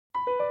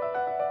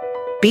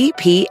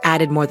BP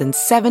added more than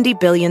 $70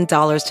 billion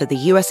to the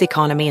U.S.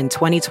 economy in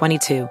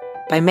 2022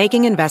 by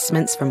making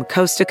investments from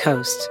coast to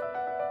coast.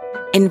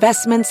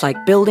 Investments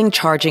like building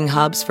charging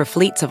hubs for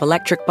fleets of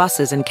electric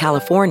buses in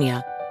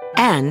California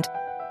and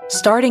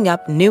starting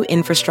up new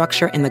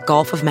infrastructure in the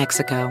Gulf of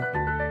Mexico.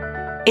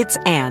 It's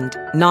and,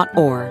 not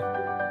or.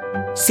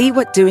 See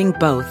what doing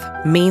both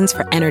means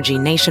for energy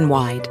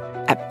nationwide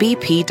at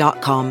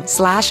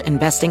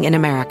bp.com/investing in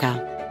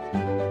America.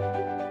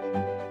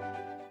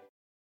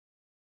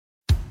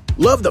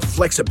 Love the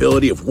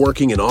flexibility of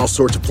working in all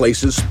sorts of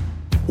places?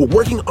 Well,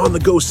 working on the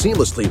go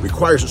seamlessly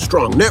requires a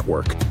strong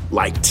network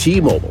like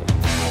T-Mobile.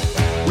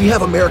 We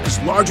have America's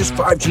largest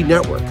 5G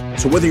network,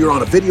 so whether you're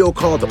on a video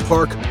call at the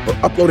park or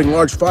uploading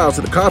large files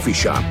at the coffee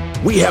shop,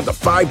 we have the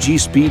 5G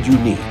speed you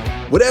need.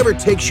 Whatever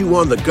takes you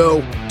on the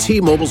go,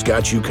 T-Mobile's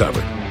got you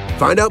covered.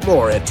 Find out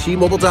more at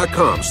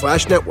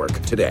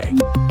T-Mobile.com/network today.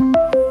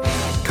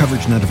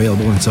 Coverage not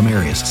available in some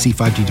areas. See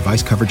 5G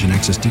device coverage and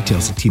access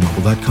details at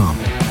T-Mobile.com.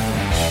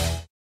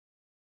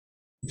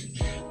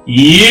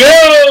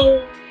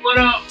 Yo! What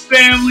up,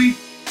 family?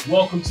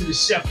 Welcome to the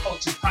Chef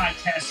Culture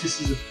Podcast.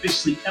 This is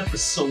officially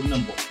episode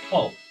number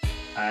 4.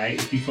 Alright,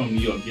 if you're from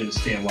New York, you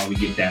understand why we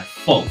get that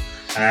 4.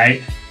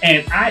 Alright,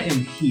 and I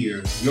am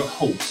here, your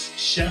host,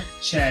 Chef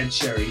Chad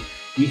Cherry.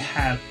 We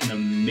have an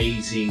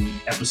amazing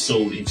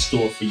episode in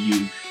store for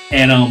you.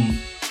 And,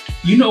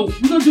 we're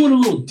going to do it a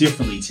little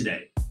differently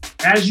today.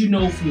 As you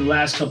know from the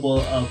last couple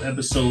of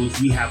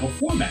episodes, we have a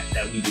format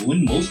that we do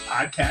in most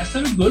podcasts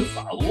that are good,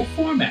 follow a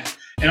format.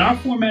 And our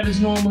format is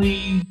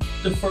normally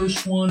the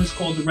first one is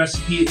called the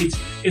recipe.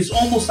 It's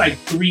almost like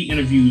 3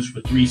 interviews for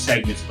 3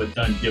 segments, but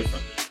done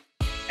differently.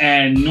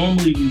 And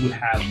normally we would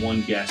have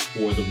one guest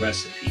for the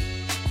recipe.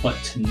 But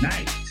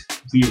tonight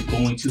we are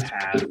going to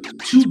have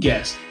 2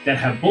 guests that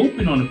have both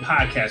been on the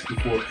podcast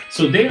before.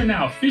 So they are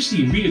now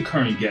officially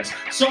reoccurring guests.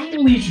 So I'm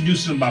only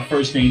introducing them by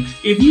first name.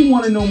 If you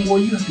want to know more,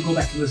 you have to go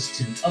back and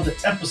listen to the other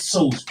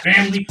episodes,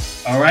 family.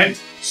 All right.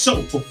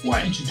 So before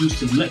I introduce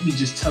them, let me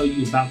just tell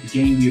you about the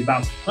game we're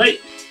about to play.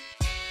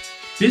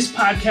 This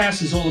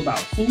podcast is all about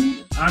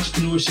food,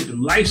 entrepreneurship,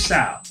 and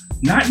lifestyle,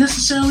 not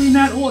necessarily in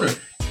that order.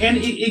 And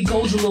it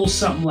goes a little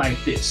something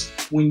like this.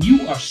 When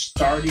you are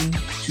starting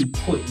to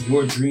put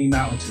your dream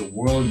out into the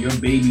world, your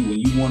baby, when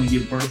you want to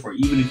give birth, or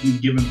even if you've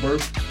given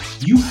birth,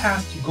 you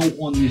have to go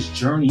on this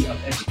journey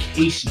of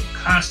education, of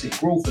constant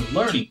growth and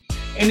learning.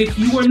 And if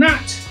you are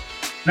not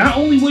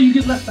only will you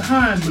get left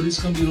behind, but it's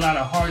going to be a lot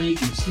of heartache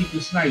and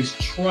sleepless nights,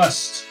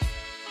 trust,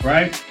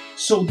 right?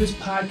 So this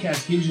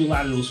podcast gives you a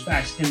lot of those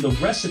facts. And the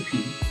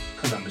recipe,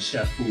 because I'm a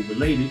chef food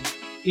related,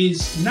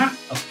 is not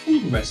a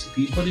food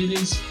recipe, but it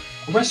is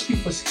a recipe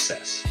for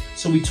success.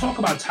 So we talk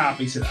about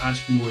topics that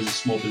entrepreneurs and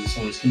small business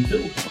owners can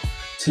build on.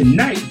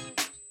 Tonight,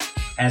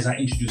 as I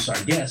introduce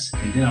our guests,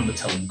 and then I'm going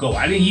to tell them go.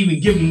 I didn't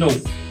even give them no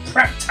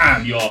prep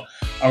time, y'all.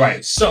 All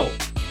right, so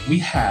we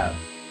have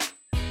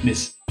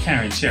Miss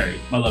Karen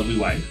Cherry, my lovely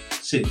wife,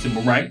 sitting to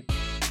my right,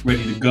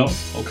 ready to go,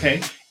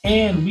 okay?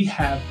 And we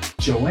have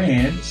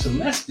Joanne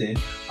Celestin,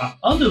 our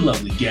other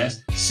lovely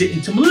guest,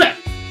 sitting to my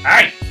left. All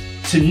right,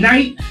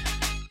 tonight,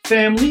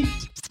 family,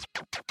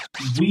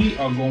 we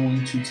are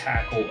going to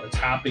tackle a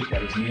topic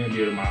that is near and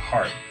dear to my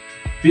heart.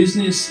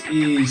 Business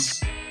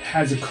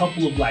has a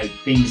couple of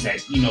things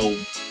that,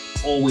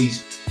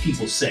 always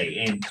people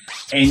say,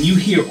 and you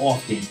hear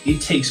often,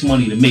 it takes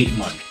money to make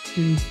money,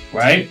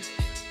 right?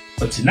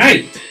 But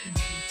tonight,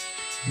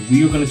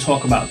 we are going to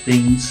talk about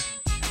things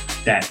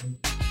that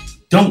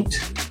don't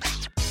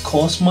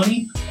cost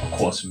money or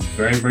cost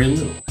very, very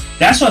little.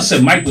 That's why I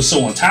said Mike was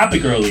so on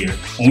topic earlier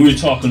when we were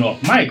talking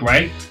off mic,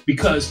 right?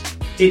 Because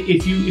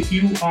if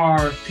you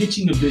are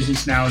pitching a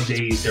business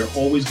nowadays, they're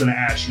always going to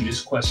ask you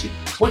this question: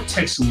 what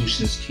tech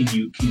solutions can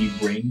you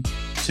bring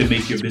to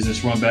make your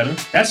business run better?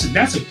 That's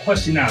a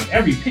question now in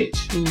every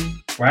pitch,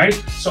 right?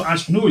 So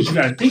entrepreneurs, you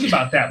got to think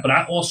about that. But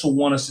I also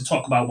want us to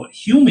talk about what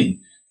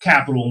human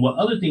capital and what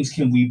other things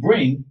can we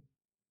bring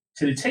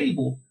to the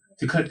table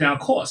to cut down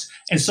costs.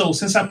 And so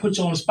since I put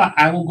you on the spot,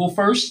 I will go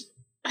first.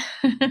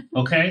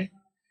 Okay.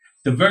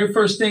 The very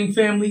first thing,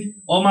 family,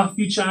 all my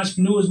future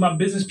entrepreneurs, my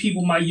business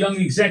people, my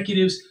young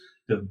executives,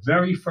 the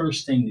very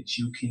first thing that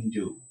you can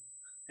do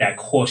that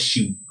costs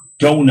you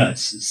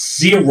donuts,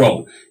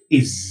 zero,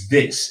 is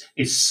this.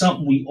 It's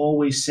something we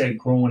always said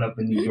growing up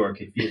in New York.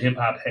 If you're a hip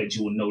hop head,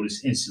 you will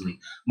notice instantly.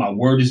 My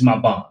word is my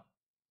bond.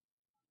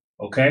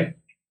 Okay?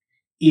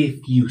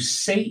 If you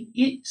say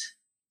it,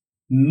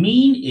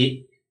 mean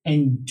it,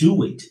 and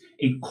do it,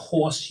 it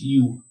costs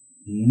you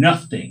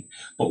nothing.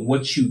 But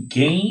what you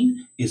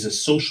gain is a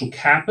social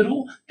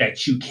capital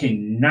that you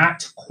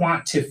cannot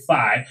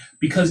quantify,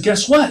 because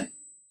guess what?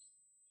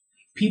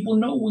 People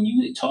know when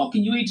you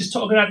talking, you ain't just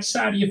talking out the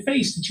side of your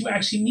face, that you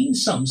actually mean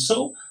something.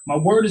 So my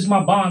word is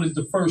my bond is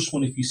the first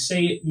one. If you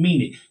say it,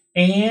 mean it.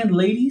 And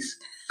ladies,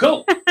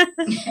 Go.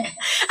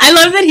 I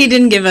love that he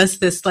didn't give us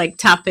this like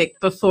topic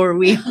before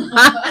we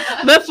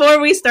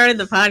started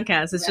the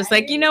podcast. It's just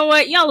like, you know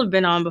what? Y'all have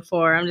been on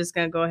before. I'm just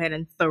going to go ahead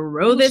and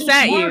throw this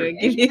at you. And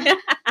give you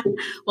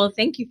well,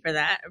 thank you for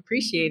that.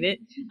 Appreciate it.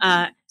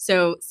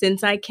 So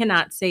since I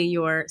cannot say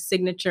your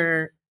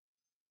signature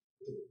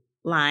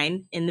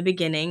line in the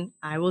beginning,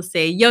 I will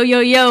say, yo, yo,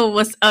 yo,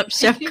 what's up,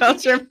 Chef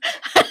Culture?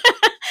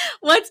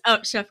 What's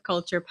up, Chef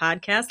Culture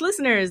podcast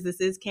listeners?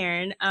 This is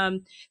Karen.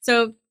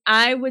 So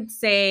I would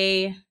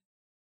say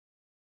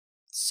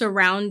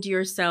surround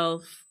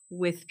yourself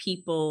with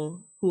people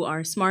who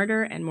are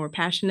smarter and more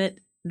passionate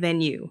than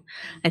you.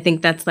 I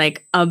think that's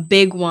like a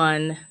big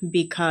one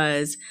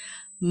because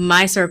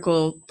my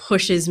circle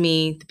pushes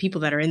me, the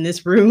people that are in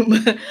this room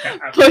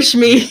push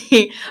me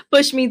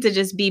to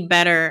just be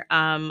better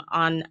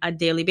on a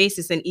daily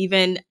basis. And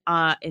even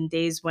in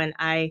days when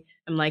I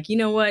am like, you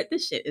know what,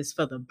 this shit is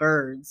for the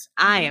birds.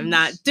 I am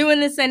not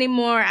doing this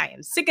anymore. I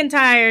am sick and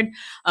tired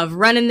of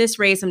running this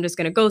race. I'm just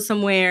going to go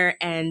somewhere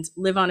and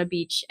live on a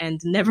beach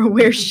and never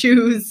wear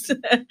shoes,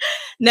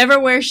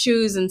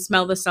 and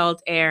smell the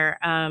salt air.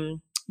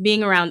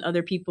 Being around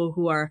other people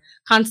who are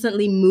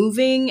constantly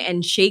moving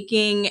and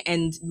shaking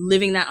and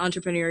living that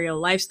entrepreneurial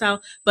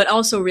lifestyle, but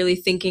also really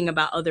thinking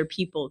about other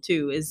people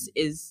too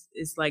is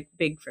like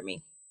big for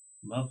me.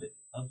 Love it.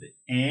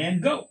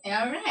 And go.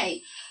 All right.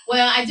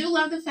 Well, I do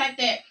love the fact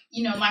that,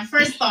 my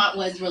first thought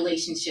was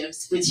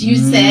relationships, which you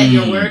said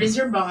your word is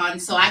your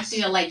bond. So I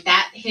feel like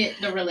that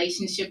hit the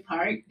relationship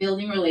part,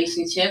 building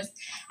relationships.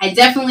 I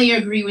definitely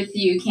agree with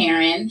you,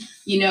 Karen.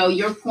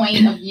 Your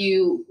point of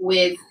view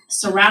with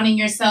surrounding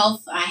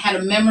yourself. I had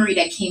a memory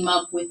that came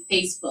up with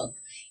Facebook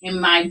and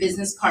my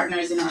business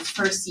partners in our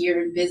first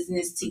year in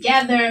business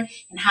together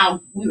and how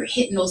we were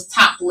hitting those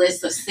top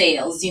lists of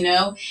sales,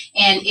 and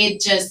it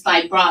just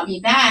like brought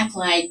me back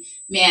like,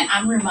 man,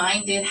 I'm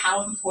reminded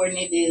how important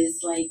it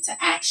is like to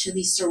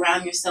actually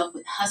surround yourself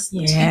with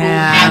hustlers, people who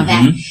have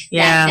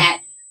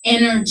that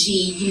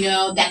energy,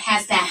 that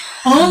has that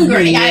hunger.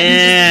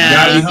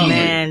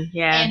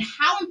 And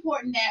how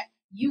important that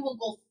you will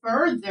go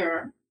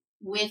further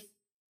with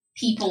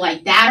people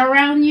like that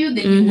around you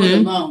than you would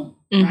alone.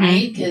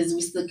 Right? Because we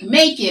still can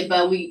make it,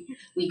 but we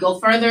go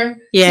further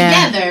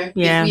together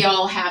if we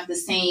all have the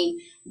same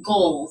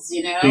goals,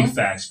 Big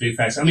facts.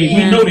 I mean,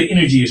 we know that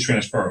energy is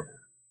transferable,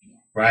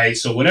 right?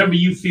 So whatever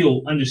you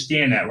feel,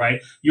 understand that,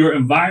 right? Your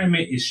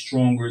environment is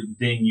stronger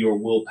than your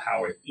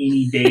willpower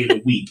any day of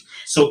the week.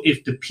 So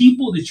if the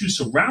people that you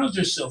surround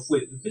yourself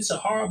with, if it's a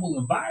horrible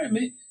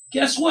environment,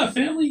 guess what,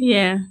 family?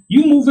 Yeah.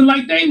 You moving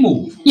like they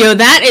move. Yo,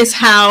 that is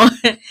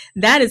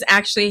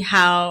actually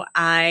how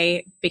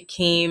I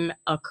became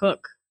a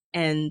cook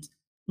and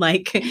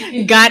like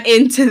got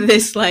into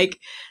this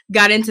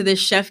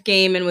chef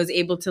game and was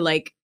able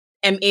to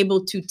am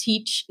able to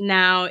teach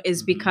now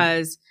is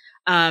because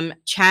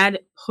Chad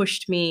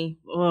pushed me.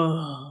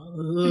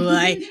 Oh,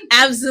 I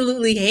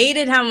absolutely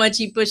hated how much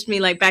he pushed me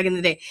like back in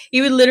the day.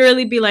 He would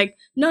literally be like,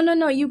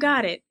 no, you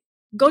got it.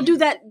 Go do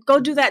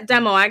that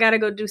demo. I got to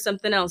go do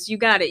something else. You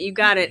got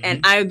it.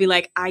 And I would be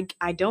like,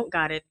 I don't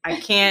got it. I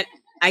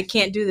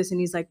can't do this. And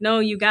he's like, no,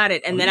 you got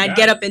it. And then I'd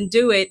get up and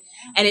do it.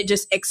 And it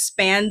just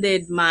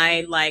expanded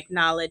my like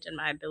knowledge and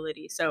my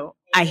ability. So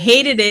I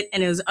hated it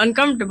and it was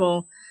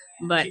uncomfortable,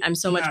 but I'm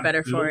so much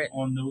better for it.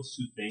 On those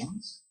two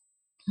things.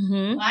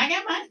 Well, I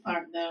got my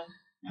part though.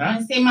 I'm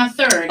going to say my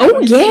third. Oh,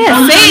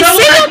 yeah. Say your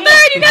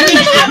third. You got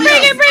to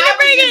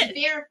bring it. Just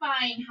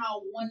verifying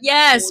how wonderful.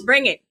 Yes,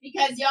 bring it.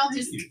 Because y'all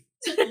just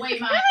took away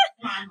my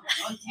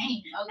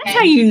okay. That's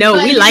how you know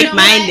we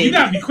like-minded. You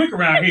gotta be quick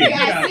around here.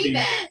 I see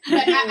that.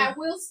 But I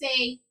will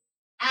say,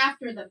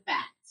 after the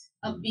fact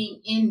of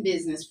being in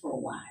business for a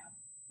while,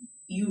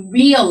 you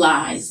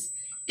realize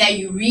that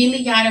you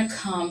really gotta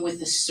come with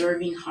a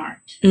serving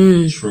heart.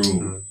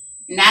 True.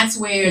 And that's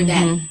where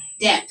that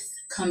depth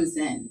comes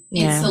in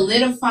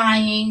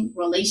solidifying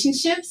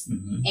relationships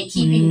and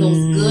keeping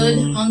those good,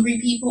 hungry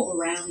people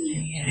around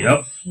you.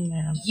 Yep.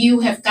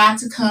 You have got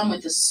to come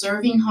with a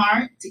serving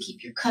heart to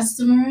keep your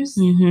customers,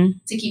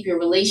 to keep your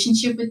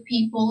relationship with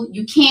people.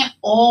 You can't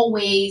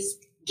always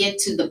get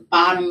to the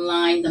bottom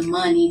line, the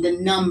money, the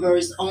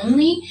numbers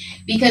only,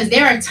 because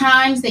there are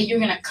times that you're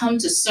going to come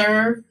to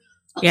serve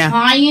a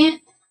client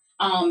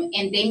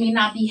and they may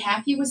not be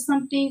happy with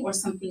something or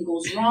something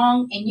goes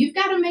wrong. And you've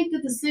got to make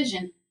the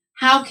decision.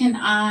 How can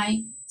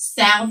I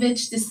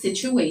salvage the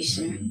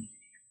situation?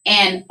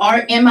 And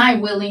am I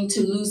willing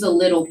to lose a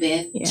little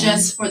bit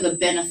just for the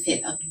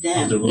benefit of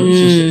them? Of the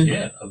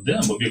relationship, of them,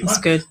 of your client. That's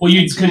good. Well,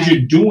 because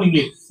you're doing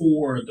it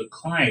for the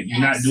client.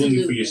 You're not doing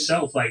it for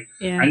yourself. Like,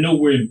 I know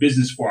we're in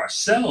business for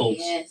ourselves,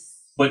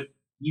 but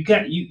you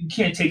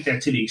can't take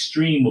that to the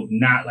extreme of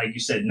not, like you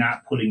said,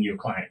 not putting your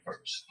client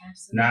first,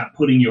 not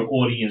putting your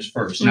audience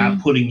first, not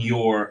putting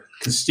your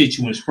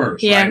constituents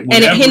first. Yeah, right?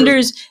 And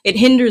it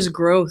hinders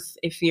growth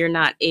if you're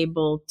not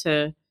able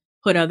to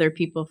put other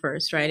people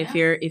first, right?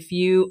 If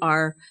you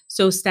are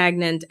so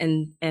stagnant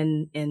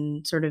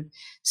and sort of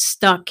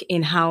stuck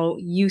in how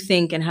you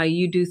think and how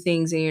you do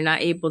things, and you're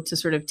not able to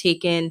sort of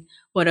take in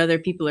what other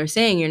people are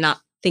saying, you're not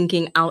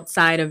thinking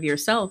outside of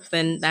yourself,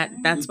 then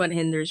that's what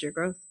hinders your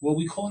growth. Well,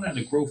 we call that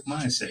a growth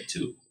mindset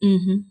too,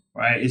 Mm-hmm.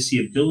 right? It's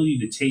the ability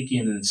to take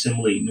in and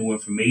assimilate new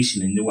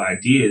information and new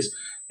ideas,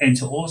 and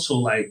to also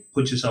like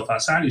put yourself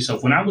outside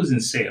yourself. When I was in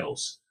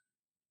sales,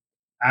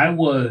 I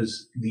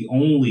was the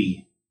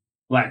only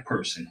Black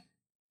person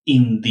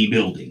in the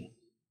building,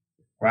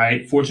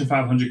 right? Fortune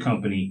 500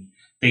 company.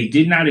 They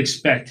did not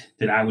expect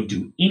that I would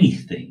do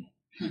anything.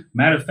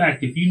 Matter of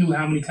fact, if you knew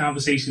how many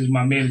conversations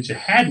my manager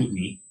had with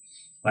me,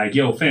 like,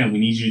 yo, fam, we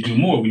need you to do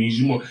more. We need you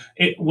to do more.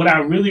 What I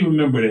really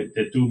remember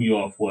that threw me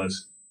off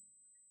was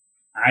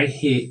I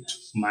hit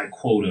my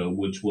quota,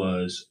 which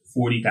was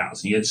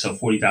 $40,000. You had to sell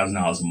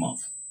 $40,000 a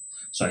month.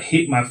 So I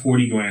hit my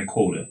 40 grand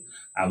quota.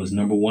 I was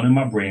number one in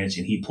my branch,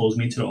 and he pulls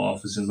me into the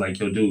office and is like,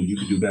 yo, dude, you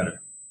can do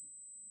better.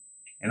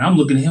 And I'm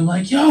looking at him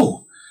like,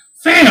 yo,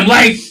 fam,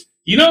 like,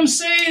 you know what I'm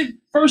saying?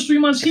 First 3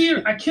 months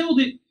here, I killed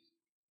it.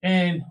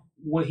 And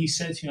what he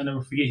said to me, I'll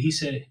never forget, he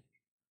said,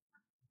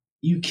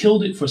 you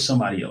killed it for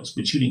somebody else,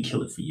 but you didn't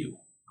kill it for you.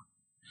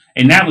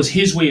 And that was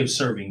his way of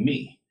serving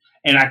me.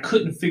 And I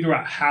couldn't figure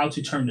out how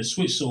to turn the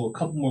switch. So a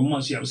couple more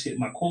months, I was hitting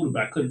my quota,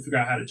 but I couldn't figure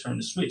out how to turn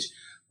the switch.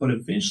 But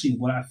eventually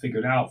what I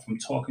figured out from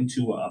talking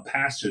to a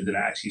pastor that I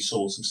actually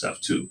sold some stuff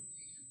to,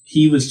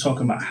 he was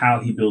talking about how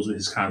he builds with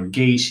his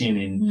congregation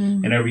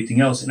and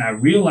everything else. And I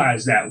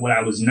realized that what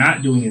I was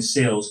not doing in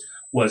sales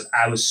was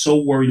I was so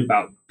worried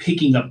about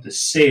picking up the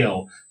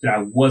sale that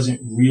I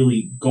wasn't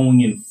really going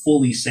in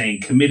fully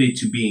saying committed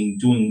to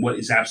doing what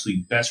is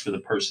absolutely best for the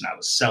person I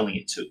was selling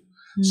it to.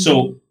 Mm-hmm.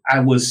 So I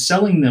was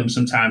selling them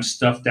sometimes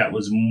stuff that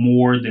was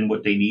more than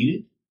what they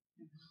needed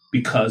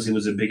because it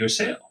was a bigger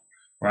sale,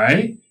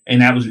 right?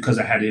 And that was because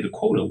I had to hit a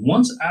quota.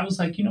 Once I was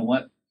like, you know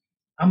what?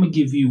 I'm going to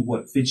give you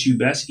what fits you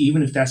best,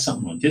 even if that's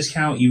something on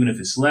discount, even if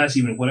it's less,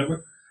 even if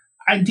whatever.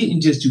 I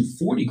didn't just do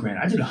 40 grand.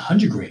 I did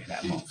 100 grand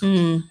that month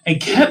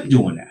and kept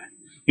doing that.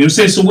 You know what I'm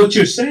saying? So what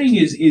you're saying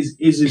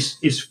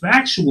is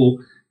factual,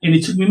 and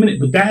it took me a minute,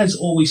 but that has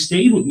always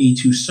stayed with me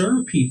to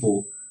serve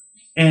people.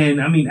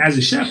 And I mean, as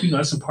a chef,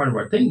 that's a part of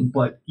our thing.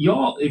 But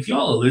y'all, if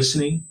y'all are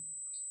listening,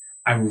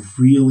 I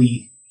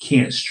really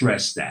can't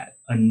stress that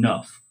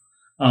enough.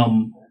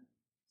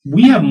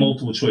 We have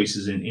multiple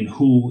choices in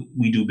who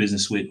we do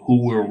business with,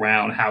 who we're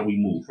around, how we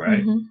move,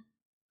 right? Mm-hmm.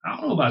 I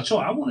don't know about y'all.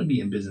 I want to be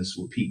in business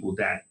with people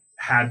that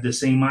have the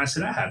same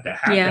mindset I have,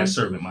 that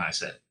servant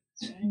mindset.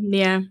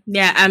 Yeah.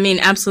 Yeah. I mean,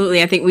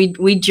 absolutely. I think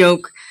we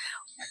joke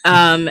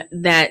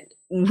that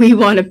we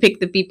want to pick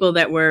the people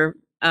that we're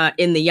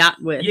in the yacht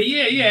with.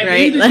 Yeah.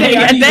 Right.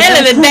 At the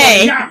end of the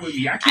day,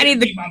 I need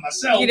the by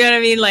myself. You know what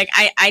I mean? Like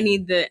I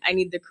need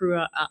the crew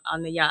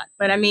on the yacht.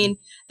 But I mean,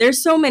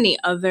 there's so many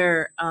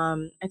other.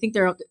 I think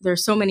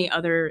there's so many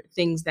other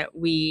things that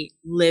we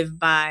live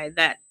by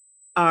that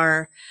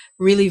are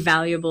really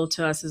valuable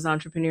to us as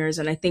entrepreneurs.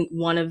 And I think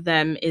one of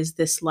them is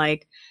this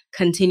like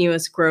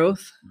continuous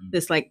growth,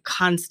 this like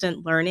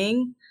constant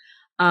learning.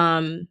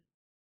 Chad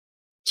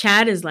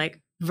is like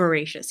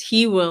voracious.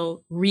 He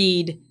will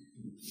read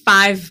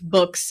 5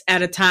 books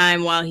at a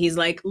time while he's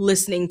like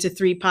listening to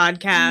 3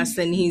 podcasts,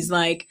 and he's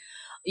like,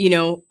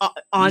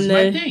 on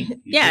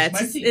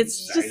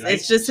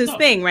it's just his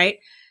thing, right?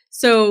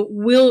 So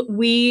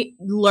we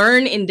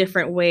learn in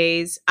different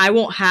ways. I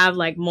won't have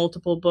like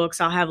multiple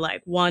books. I'll have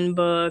like one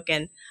book,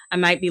 and I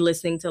might be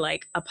listening to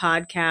like a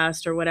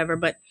podcast or whatever.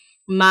 But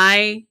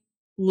my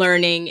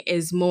learning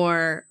is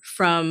more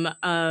from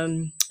a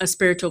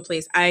spiritual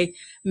place. I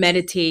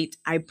meditate.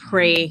 I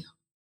pray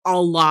a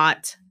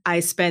lot.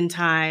 I spend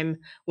time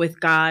with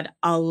God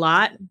a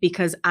lot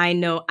because I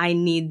know I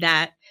need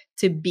that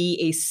to be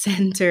a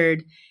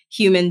centered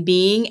human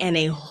being and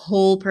a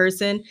whole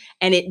person.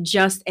 And it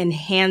just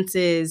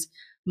enhances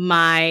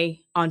my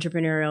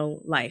entrepreneurial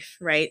life,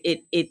 right?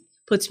 It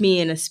puts me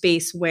in a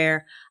space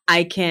where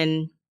I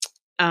can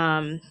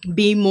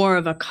be more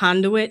of a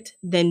conduit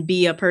than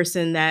be a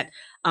person that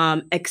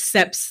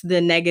accepts the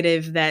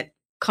negative that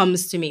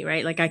comes to me,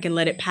 right? Like I can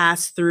let it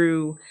pass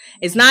through.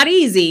 It's not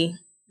easy.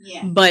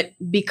 Yeah. But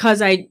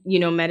because I,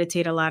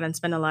 meditate a lot and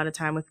spend a lot of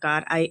time with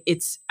God,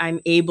 I'm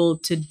able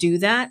to do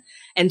that.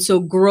 And so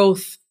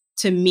growth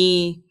to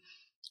me,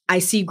 I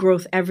see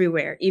growth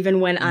everywhere.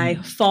 Even when I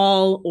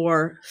fall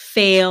or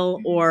fail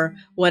or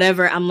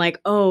whatever, I'm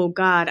like, oh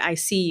God, I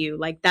see you.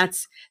 Like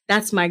that's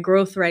my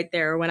growth right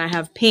there. When I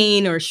have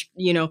pain or,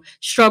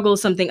 struggle,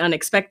 something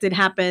unexpected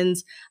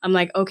happens, I'm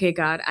like, okay,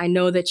 God, I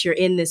know that you're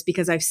in this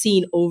because I've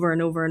seen over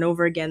and over and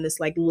over again,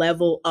 this like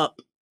level up,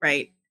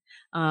 right?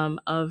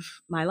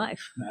 Of my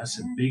life. That's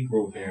a big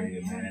growth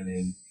area,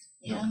 man.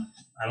 And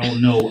I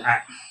don't know.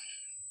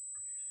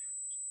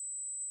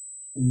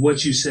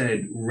 What you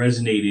said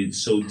resonated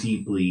so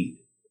deeply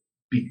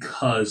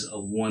because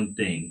of one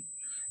thing.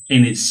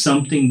 And it's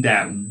something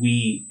that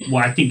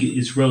I think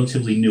it's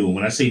relatively new.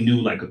 When I say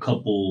new, like a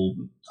couple,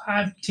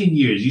 5-10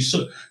 years,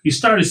 you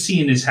started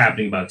seeing this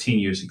happening about 10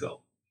 years ago.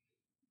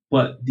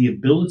 But the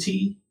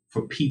ability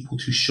for people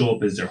to show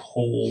up as their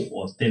whole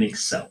authentic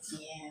self.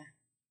 Yeah.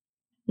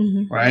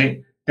 Mm-hmm.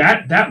 Right?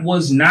 That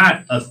was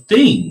not a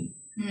thing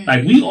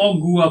Like, we all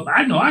grew up.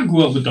 I know I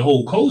grew up with the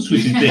whole code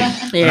switching thing.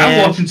 When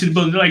I walked into the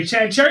building, they're like,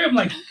 Chad Cherry. I'm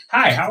like,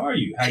 hi, how are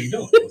you? How you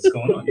doing? What's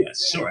going on?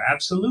 Yes, sure,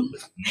 absolutely.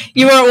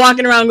 You weren't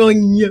walking around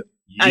going, yo.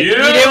 Yeah. You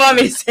didn't want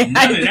me to say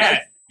None of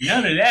that.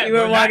 None of that. You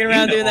weren't walking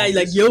around doing that. You're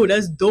like, yo,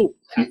 that's dope.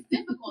 It's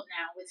difficult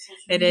now with social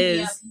it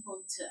media. Is. People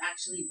to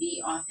actually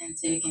be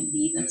authentic and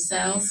be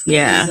themselves.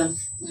 Yeah. Because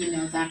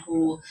of, that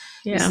whole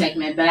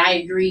segment. But I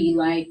agree.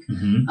 Like,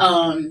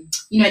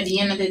 at the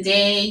end of the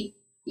day,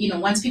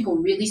 once people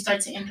really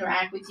start to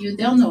interact with you,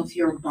 they'll know if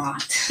you're a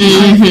bot,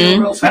 if you're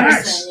a real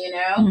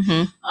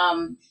person,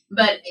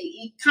 but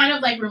it kind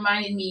of like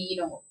reminded me,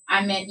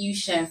 I met you,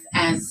 Chef,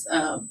 as,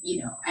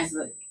 as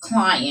a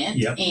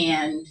client,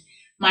 and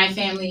my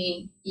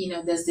family,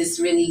 does this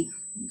really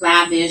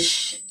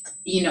lavish,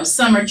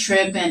 summer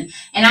trip. And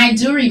I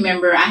do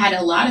remember I had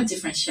a lot of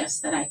different chefs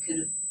that I could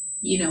have,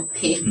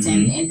 picked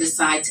and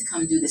decide to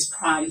come do this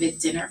private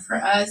dinner for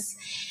us.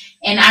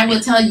 And I will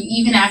tell you,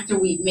 even after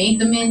we made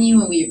the menu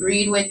and we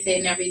agreed with it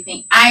and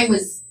everything,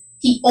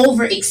 he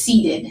over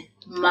exceeded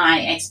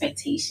my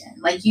expectation.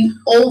 Like, you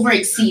over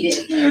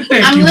exceeded.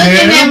 I'm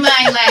looking at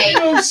my, you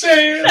know what I'm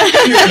saying?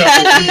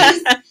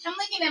 I'm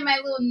looking at my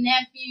little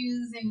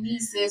nephews and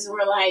nieces who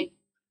are like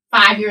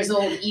 5 years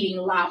old eating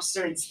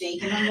lobster and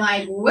steak. And I'm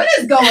like, what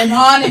is going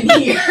on in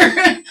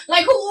here?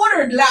 Like, who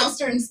ordered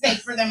lobster and steak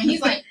for them? And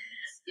he's like,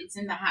 it's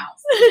in the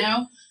house,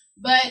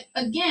 But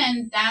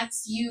again,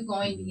 that's you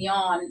going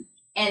beyond.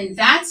 And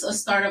that's a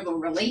start of a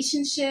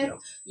relationship.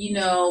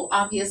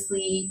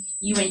 Obviously,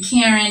 you and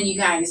Karen, you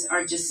guys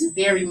are just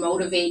very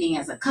motivating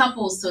as a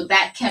couple. So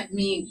that kept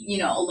me,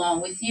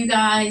 along with you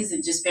guys,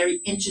 and just very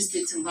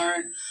interested to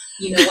learn,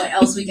 what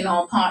else we can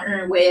all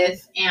partner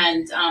with.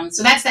 And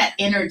so that's that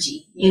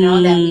energy,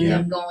 that we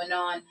have going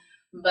on.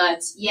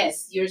 But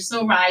yes, you're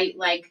so right.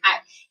 Like,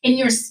 in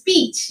your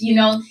speech,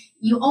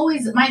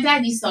 my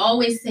dad used to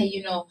always say,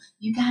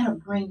 you got to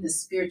bring the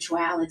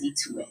spirituality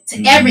to it,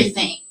 to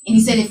everything. And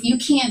he said, if you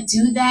can't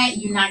do that,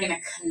 you're not going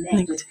to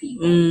connect with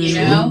people,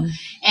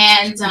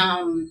 And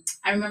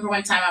I remember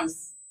one time I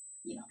was,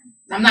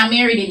 I'm not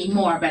married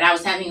anymore, but I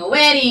was having a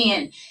wedding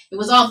and it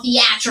was all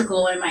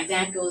theatrical. And my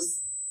dad goes,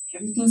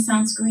 everything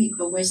sounds great,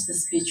 but where's the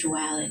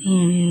spirituality?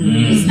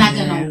 It's not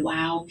going to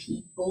wow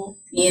people.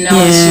 It's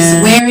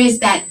just, where is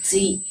that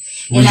deep?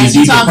 And as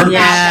you talk about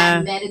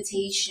that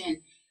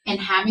meditation and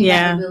having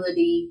that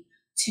ability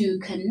to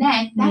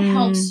connect, that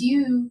helps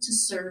you to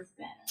serve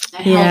better.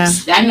 That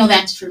helps. I know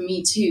that's for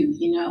me too,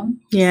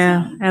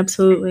 Yeah,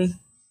 absolutely.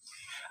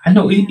 I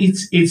know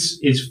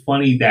it's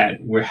funny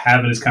that we're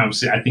having this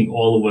conversation. I think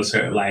all of us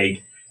are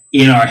like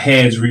in our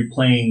heads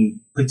replaying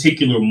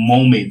particular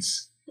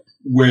moments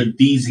where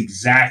these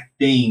exact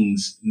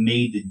things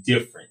made the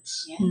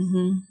difference.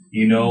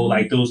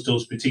 Like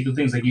those particular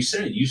things, like you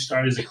said, you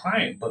started as a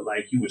client, but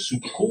like you were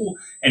super cool.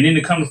 And then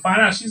to come to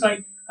find out, she's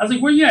like, I was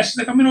like, where you at? She's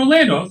like, I'm in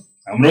Orlando.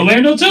 I'm in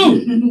Orlando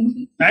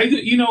too.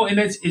 And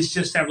it's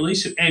just that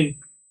relationship. And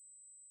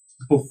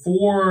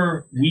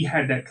before we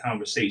had that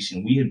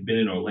conversation, we had been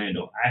in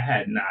Orlando. I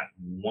had not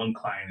one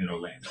client in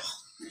Orlando.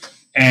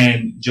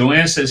 And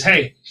Joanne says,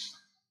 hey,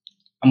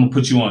 I'm going to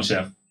put you on,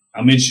 Chef.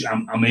 I'm going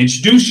to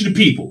introduce you to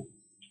people.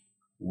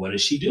 What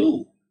does she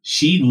do?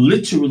 She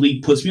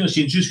literally puts me on.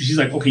 She introduced me. She's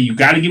like, okay, you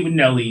got to get with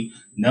Nelly.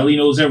 Nelly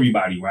knows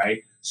everybody,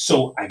 right?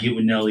 So I get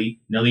with Nelly.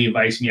 Nelly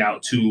invites me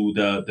out to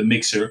the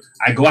mixer.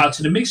 I go out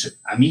to the mixer.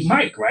 I meet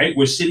Mike, right?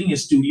 We're sitting in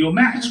Studio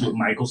Max with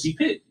Michael C.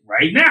 Pitt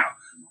right now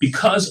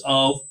because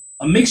of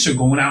a mixer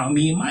going out on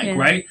me and Mike,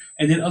 right?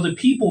 And then other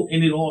people.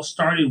 And it all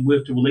started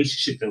with the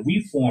relationship that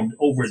we formed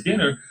over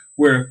dinner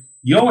where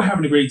y'all were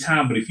having a great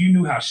time. But if you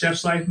knew how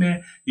Chef's life,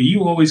 man,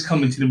 you always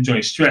come into them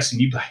joints stressing.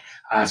 You'd be like,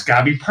 it's got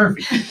to be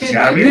perfect. It's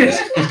got to be this.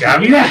 It's got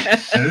to be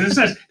that.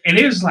 And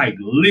it was like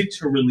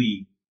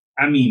literally,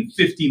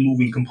 50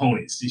 moving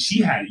components.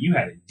 You had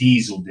a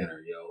diesel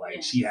dinner,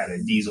 Like she had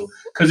a diesel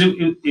because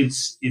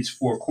it's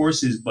 4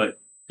 courses,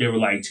 but there were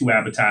like 2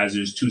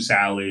 appetizers, 2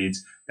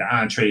 salads, the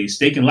entrees,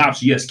 steak and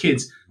lobster. Yes,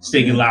 kids,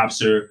 steak and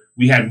lobster.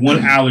 We had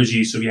 1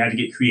 allergy, so we had to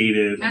get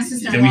creative.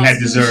 Then we had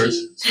desserts.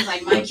 She's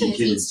like, my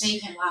kids eat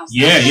steak and lobster.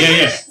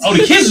 Yeah. Oh,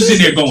 the kids was in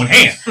there going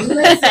ham.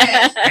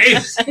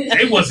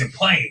 they wasn't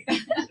playing.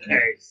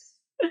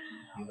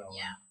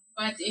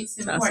 But it's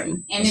important.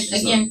 Awesome. And it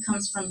again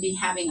comes from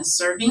having a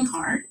serving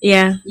heart.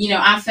 Yeah.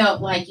 I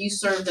felt like you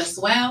served us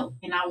well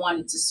and I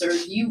wanted to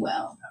serve you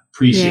well.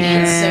 Appreciate it.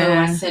 And so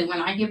I said,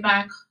 when I get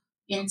back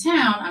in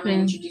town, I'm going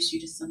to introduce you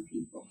to some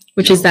people.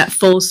 Which is that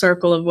full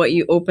circle of what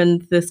you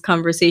opened this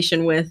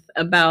conversation with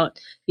about,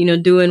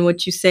 doing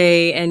what you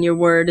say and your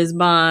word is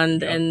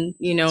bond and,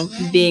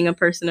 being a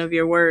person of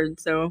your word.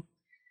 So.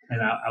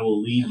 And I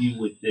will leave you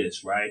with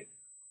this, right?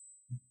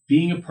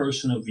 Being a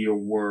person of your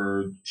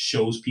word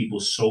shows people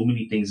so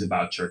many things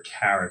about your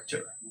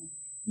character.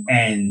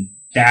 And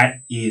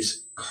that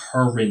is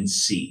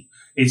currency.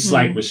 It's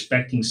like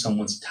respecting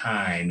someone's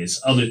time.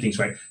 It's other things,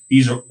 right?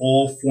 These are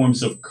all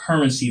forms of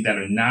currency that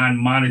are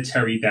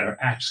non-monetary, that are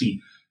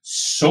actually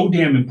so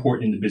damn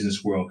important in the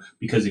business world.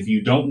 Because if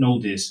you don't know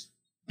this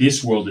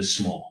world is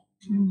small.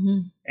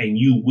 And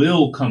you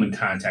will come in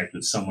contact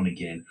with someone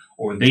again,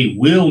 or they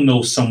will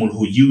know someone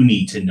who you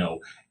need to know.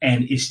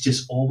 And it's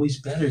just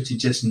always better to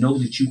just know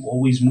that you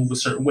always move a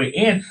certain way.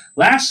 And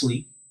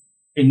lastly,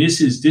 and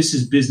this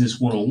is business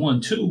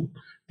 101 too,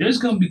 there's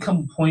going to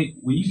become a point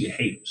where you get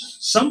haters.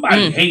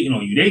 Somebody hating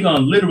on you. They're going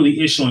to literally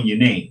issue on your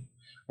name,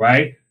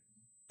 right?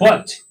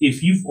 But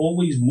if you've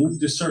always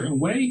moved a certain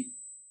way,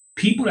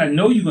 people that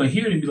know you're going to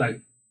hear it and be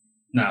like,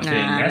 nah,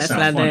 man, that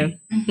sounds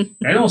funny.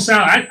 That don't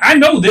sound, I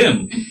know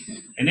them,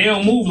 and they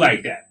don't move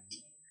like that.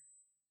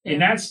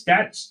 And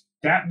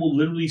that will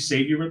literally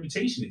save your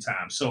reputation at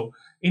times. So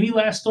any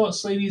last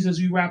thoughts, ladies, as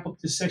we wrap up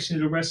this section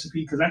of the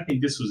recipe? Because I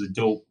think this was a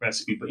dope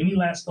recipe. But any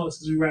last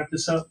thoughts as we wrap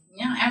this up?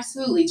 Yeah,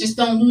 absolutely. Just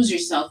don't lose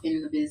yourself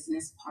in the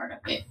business part of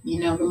it. You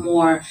know, the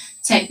more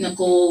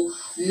technical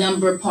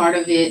number part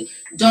of it.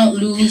 Don't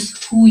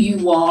lose who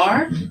you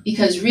are,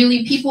 because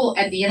really people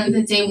at the end of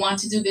the day want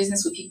to do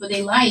business with people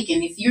they like.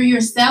 And if you're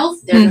yourself,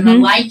 they're going to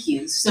like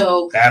you.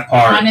 So that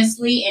part.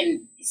 Honestly,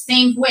 and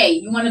same way,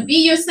 you want to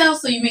be yourself,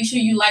 so you make sure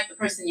you like the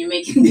person you're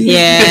making.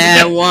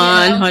 Yeah,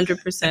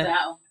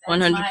 100%.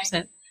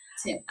 100%.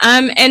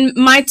 And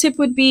my tip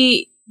would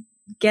be,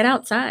 get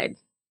outside,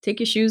 take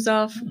your shoes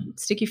off,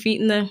 stick your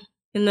feet in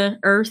the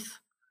earth.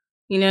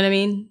 You know what I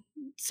mean?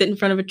 Sit in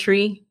front of a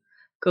tree,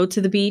 go to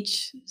the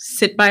beach,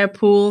 sit by a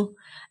pool.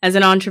 As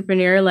an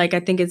entrepreneur, like, I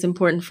think it's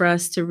important for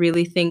us to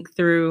really think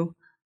through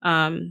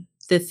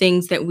the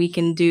things that we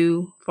can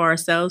do for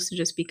ourselves to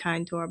just be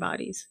kind to our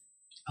bodies.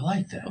 I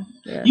like that.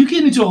 Yeah. You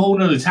get into a whole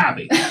nother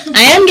topic.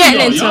 I am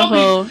getting into a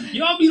whole.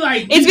 Y'all be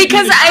like, it's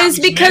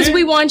because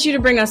we want you to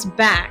bring us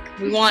back.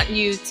 We want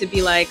you to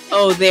be like,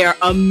 oh, they are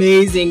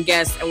amazing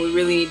guests, and we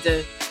really need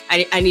to.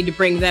 I need to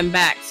bring them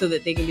back so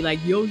that they can be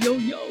like, yo.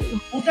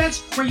 Well,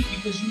 that's great,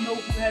 because you know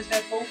who has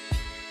that vote?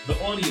 The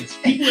audience.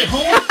 People at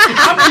home,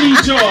 I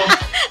need y'all,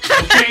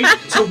 okay,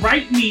 to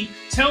write me.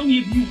 Tell me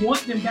if you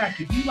want them back.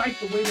 If you like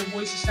the way their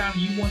voices sound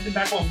and you want them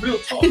back on Real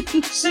Talk,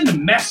 send a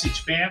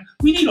message, fam.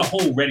 We need a whole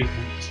Reddit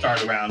group to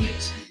start around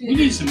this. We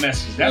need some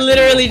messages. That's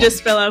literally just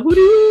spell out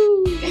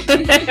hoodoo,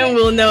 and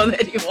we'll know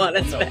that you want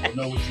us back.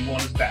 We'll know what you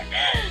want us back.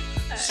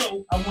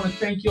 So I want to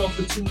thank y'all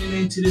for tuning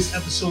in to this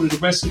episode of The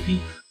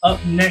Recipe. Up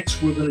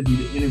next, we're going to do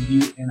the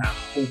interview, and I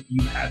hope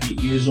you have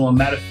your ears on.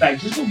 Matter of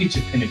fact, just go get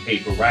your pen and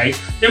paper, right?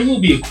 There will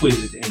be a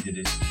quiz at the end of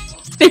this.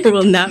 There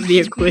will not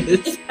be a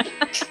quiz.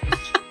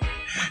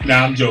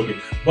 Nah, I'm joking.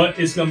 But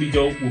it's going to be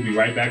dope. We'll be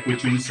right back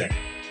with you in a second.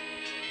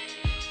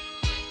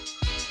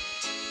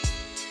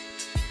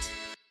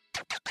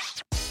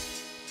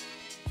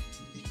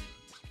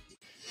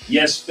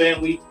 Yes,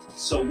 family.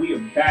 So we are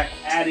back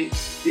at it.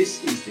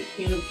 This is the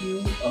interview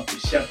of the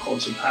Chef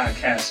Culture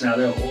Podcast. Now,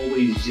 there are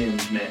always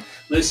gems, man.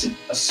 Listen,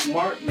 a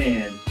smart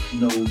man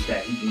knows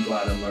that he can go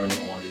out and learn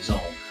it on his own.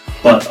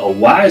 But a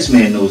wise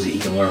man knows that he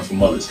can learn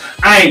from others.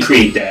 I ain't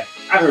create that.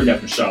 I heard that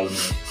from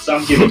Charlamagne. So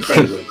I'm giving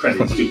credit where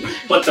credit is due.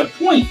 But the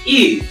point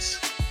is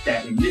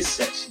that in this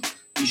section,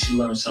 you should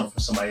learn something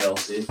from somebody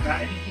else. If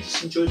not, you can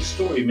just enjoy the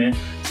story, man.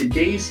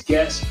 Today's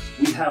guest,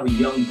 we have a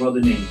young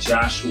brother named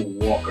Joshua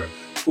Walker,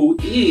 who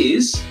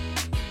is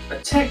a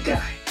tech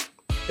guy.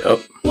 Yep.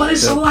 Well,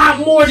 it's a lot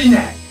more than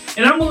that.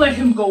 And I'm going to let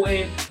him go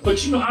in.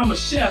 But, you know, I'm a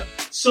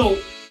chef. So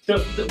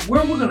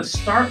where we're going to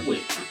start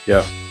with.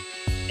 Yeah.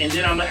 And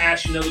then I'm going to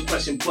ask you another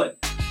question.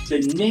 But the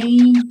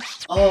name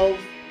of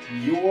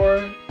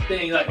your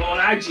thing, like on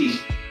IG,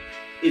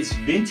 it's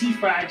Venti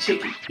Fried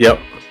Chicken. Yep.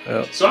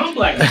 So I'm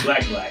black. So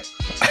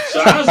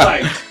I was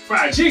like,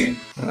 fried chicken.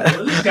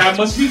 Well, this guy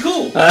must be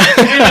cool.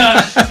 And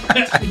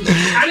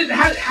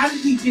how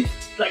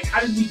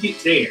did we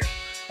get there?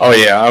 Oh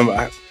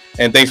yeah,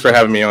 and thanks for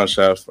having me on,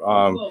 Chef.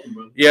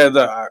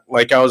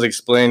 Like I was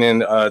explaining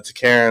to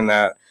Karen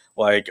that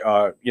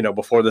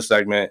before the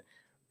segment,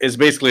 it's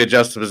basically a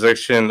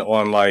juxtaposition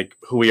on like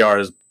who we are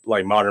as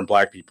like modern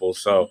Black people.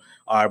 So,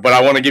 but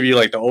I want to give you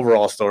like the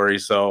overall story.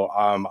 So,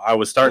 I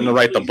was starting to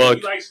write the book.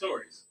 You like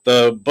stories.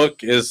 The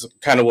book is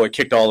kind of what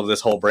kicked all of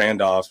this whole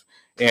brand off.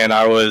 And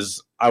I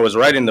was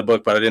writing the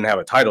book, but I didn't have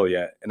a title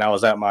yet. And I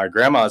was at my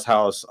grandma's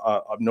house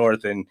up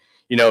north. And,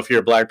 you know, if you're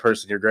a Black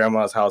person, your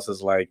grandma's house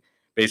is like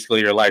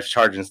basically your life's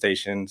charging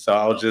station. So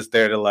I was just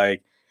there to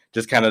like,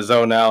 just kind of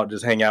zone out,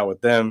 just hang out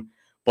with them.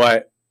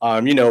 But,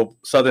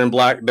 Southern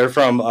Black, they're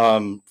from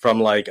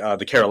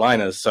the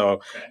Carolinas.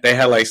 So they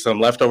had like some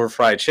leftover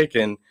fried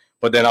chicken,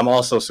 but then I'm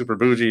also super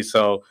bougie.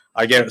 So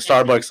I get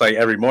Starbucks like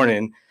every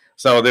morning.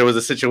 So there was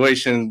a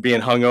situation being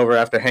hungover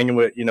after hanging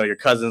with, your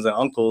cousins and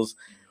uncles,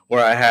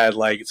 where I had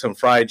like some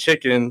fried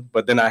chicken,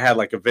 but then I had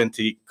like a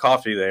venti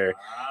coffee there.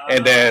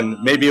 And then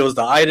maybe it was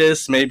the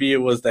itis, maybe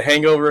it was the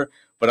hangover,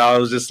 but I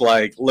was just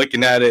like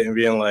looking at it and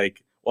being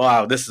like,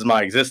 wow, this is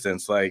my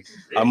existence. Like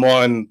I'm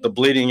on the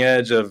bleeding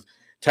edge of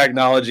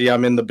technology.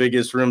 I'm in the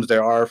biggest rooms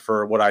there are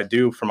for what I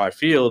do for my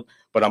field,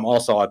 but I'm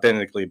also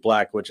authentically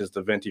Black, which is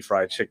the Venti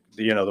Fried Chicken,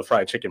 the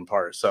fried chicken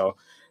part. So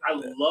I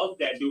love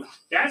that, dude.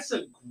 That's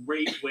a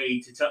great way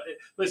to tell.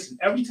 Listen,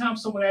 every time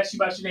someone asks you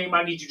about your name,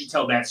 I need you to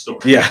tell that story.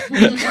 Yeah.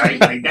 Right?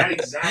 Like that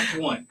exact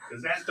one.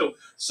 Because that's dope.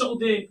 So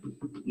then,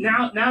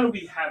 now that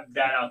we have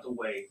that out the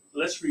way,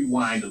 let's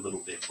rewind a little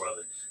bit,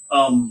 brother.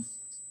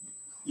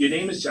 Your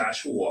name is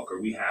Joshua Walker.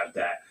 We have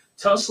that.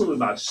 Tell us a little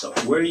bit about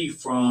yourself. Where are you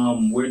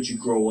from? Where did you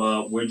grow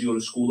up? Where did you go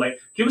to school? Like,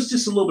 give us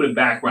just a little bit of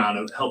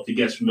background to help the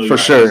guests familiar. For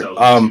sure.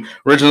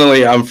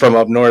 Originally, I'm from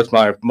up north.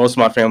 Most of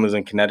my family's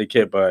in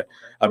Connecticut, but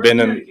I've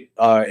been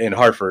in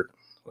Hartford,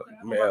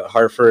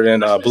 Hartford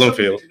and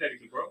Bloomfield.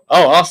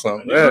 Oh,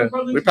 awesome! Yeah,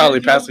 we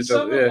probably passed each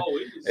other.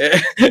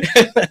 Yeah.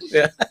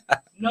 Yeah.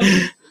 No,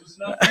 it was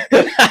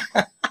nothing.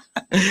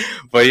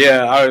 But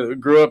yeah, I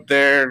grew up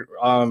there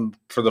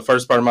for the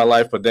first part of my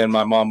life, but then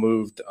my mom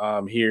moved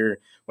here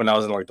when I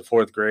was in like the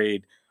 4th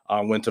grade.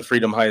 Went to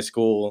Freedom High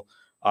School.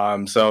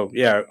 So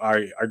yeah,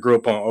 I grew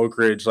up on Oak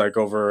Ridge, like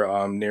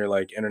over near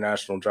like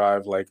International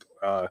Drive, like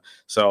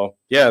so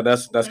yeah,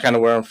 that's kind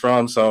of where I'm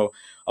from. So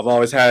I've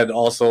always had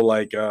also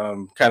like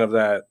kind of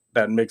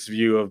that mixed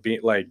view of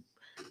being like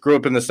grew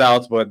up in the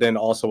South, but then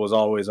also was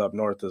always up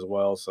north as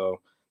well.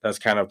 So that's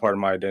kind of part of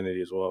my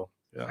identity as well.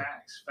 Yeah.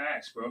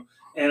 Facts, bro.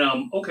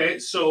 And okay,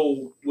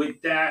 so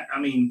with that, I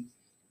mean,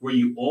 were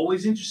you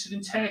always interested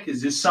in tech?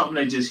 Is this something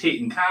that just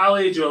hit in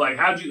college, or like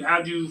how'd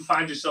you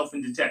find yourself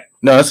into tech?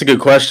 No, that's a good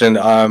question.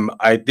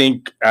 I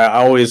think I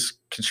always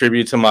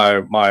contribute to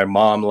my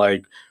mom,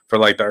 like for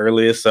like the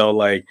earliest. So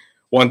like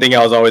one thing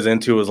I was always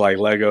into was like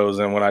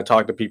Legos, and when I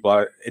talk to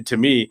people, to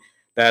me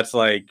that's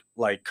like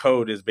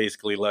code is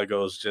basically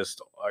Legos,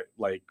 just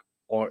like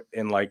or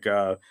in like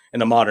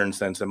in a modern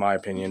sense, in my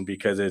opinion,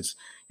 because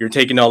you're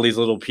taking all these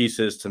little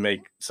pieces to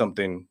make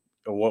something,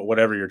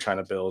 whatever you're trying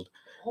to build.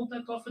 Hold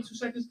that thought for 2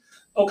 seconds.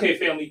 Okay,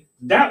 family,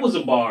 that was a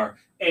bar.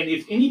 And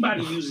if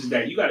anybody uses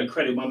that, you got to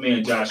credit my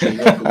man Joshua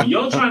Walker. When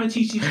y'all trying to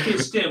teach these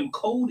kids STEM,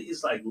 code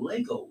is like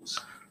Legos.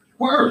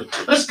 Word.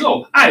 Let's go.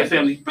 All right,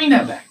 family, bring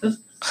that back.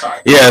 Sorry.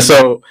 Yeah,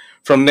 so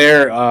from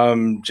there,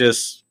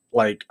 just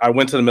like I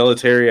went to the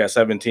military at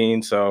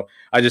 17, so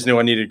I just knew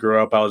I needed to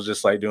grow up. I was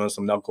just like doing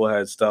some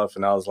knucklehead stuff,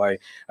 and I was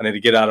like, I need to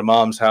get out of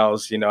mom's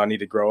house. I need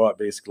to grow up,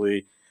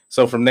 basically.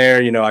 So from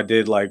there, I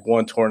did like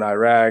 1 tour in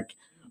Iraq.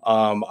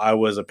 I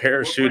was a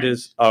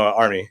parachutist,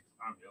 Army. Okay.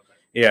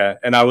 Yeah.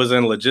 And I was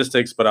in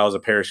logistics, but I was a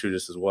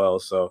parachutist as well.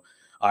 So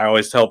I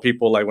always tell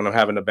people, like, when I'm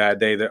having a bad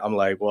day, that I'm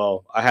like,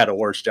 well, I had a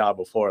worse job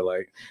before.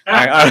 Like,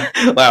 I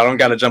don't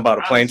got to jump out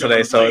of a plane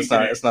today. So it's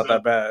not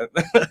that bad.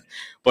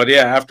 But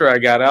yeah, after I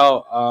got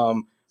out,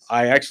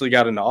 I actually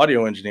got into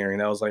audio engineering.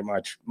 That was like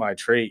my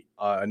trait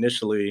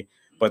initially.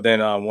 But then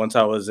once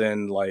I was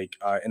in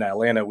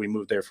Atlanta, we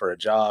moved there for a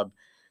job.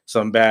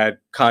 Some bad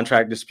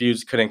contract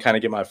disputes, couldn't kind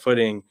of get my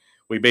footing.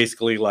 We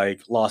basically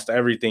like lost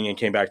everything and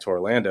came back to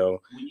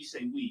Orlando. When you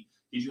say we,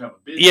 did you have a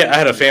business? Yeah, I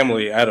had a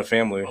family.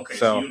 Okay,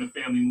 so you and the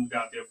family moved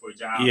out there for a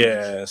job.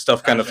 Yeah,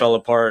 stuff kind of fell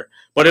apart,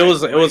 but it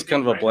was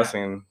kind of a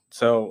blessing.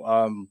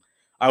 So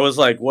I was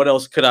like, what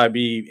else could I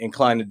be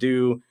inclined to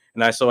do?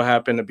 And I so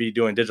happened to be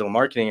doing digital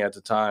marketing at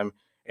the time,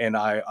 and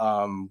I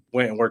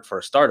went and worked for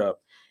a startup.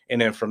 And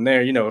then from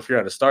there, if you're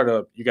at a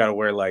startup, you got to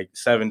wear like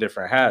 7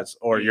 different hats,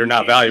 or you're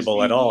not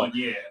valuable at all.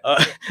 Yeah.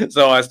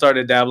 So I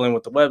started dabbling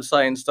with the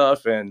website and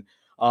stuff, and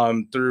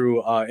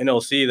through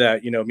NLC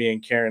that me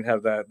and Karen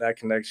have that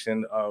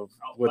connection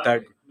with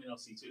that.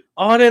 NLC too.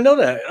 Oh, I didn't know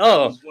that.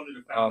 Oh, one of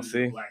the founders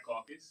of Black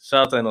Caucus.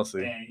 Shout out to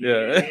NLC.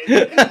 Yeah.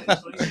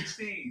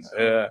 2016. So.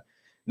 Yeah.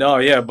 No,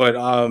 yeah, but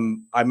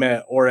I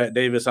met Orat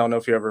Davis. I don't know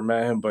if you ever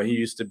met him, but he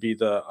used to be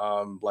the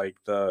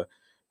the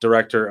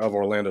director of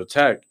Orlando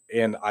Tech,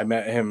 and I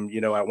met him,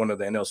 at one of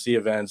the NLC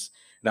events,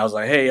 and I was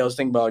like, hey, I was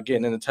thinking about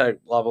getting into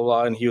tech, blah, blah,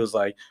 blah, and he was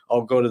like,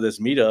 I'll go to this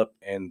meetup,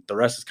 and the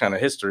rest is kind of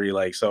history.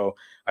 Like, so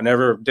I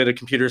never did a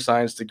computer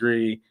science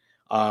degree.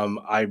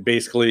 I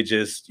basically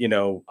just,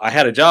 I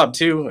had a job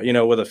too,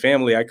 with a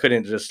family. I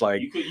couldn't just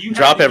you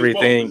drop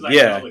everything.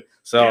 Yeah.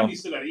 So,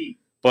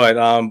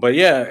 but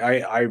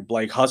yeah, I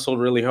like hustled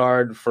really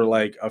hard for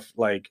I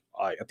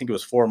think it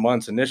was 4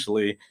 months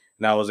initially.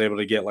 And I was able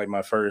to get like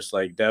my first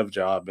dev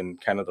job, and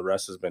kind of the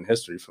rest has been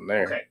history from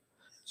there. Okay.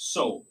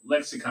 So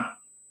lexicon,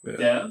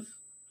 dev.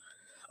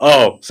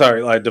 Oh,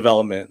 sorry,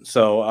 development.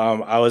 So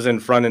I was in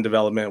front end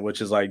development,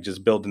 which is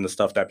just building the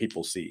stuff that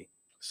people see.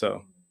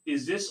 So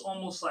is this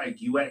almost like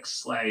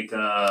UX?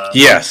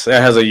 Yes, it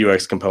has a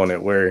UX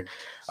component where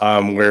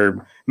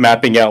we're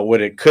mapping out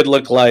what it could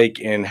look like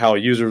and how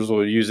users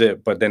will use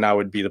it, but then I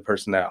would be the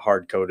person that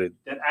hard coded.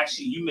 That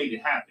actually you made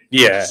it happen.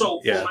 Yeah.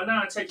 So for my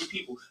non-techie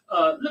people,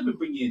 let me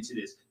bring you into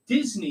this.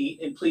 Disney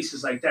and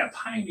places like that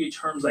pioneer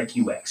terms like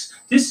UX.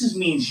 This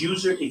means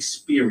user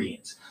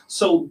experience.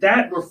 So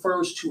that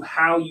refers to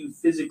how you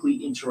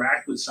physically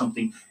interact with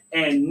something.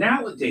 And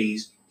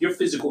nowadays, your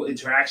physical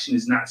interaction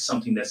is not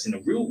something that's in the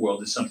real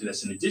world, it's something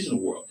that's in the digital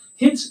world.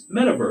 Hence,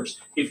 metaverse.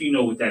 If you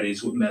know what that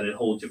is, with meta, a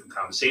whole different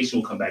conversation.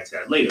 We'll come back to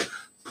that later.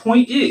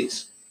 Point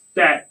is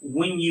that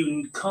when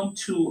you come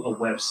to a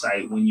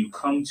website, when you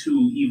come to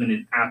even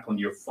an app on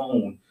your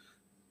phone,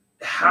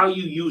 how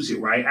you use it,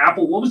 right?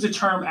 Apple, what was the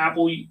term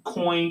Apple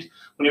coined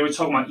when they were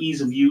talking about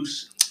ease of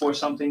use or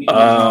something? It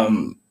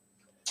was,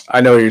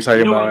 I know what you're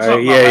talking about.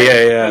 Right?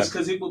 Yeah.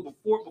 Because it was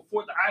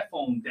before the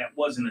iPhone, that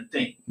wasn't a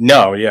thing.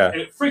 No, yeah.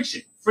 And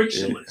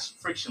frictionless,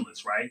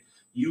 right?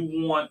 You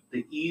want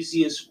the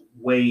easiest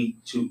way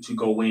to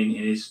go in,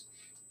 and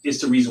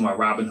it's the reason why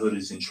Robinhood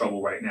is in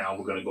trouble right now.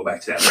 We're going to go back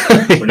to that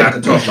later. We're not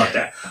going to talk about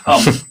that.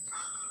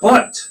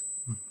 But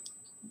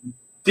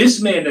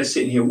this man that's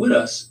sitting here with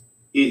us,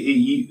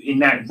 in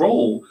that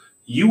role,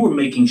 you were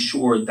making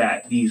sure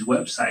that these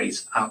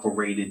websites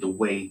operated the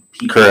way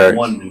people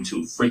wanted them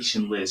to.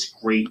 Frictionless,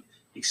 great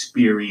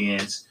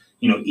experience,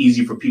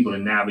 easy for people to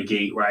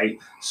navigate, right?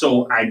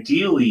 So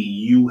ideally,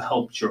 you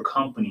helped your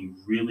company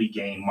really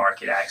gain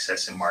market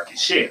access and market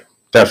share.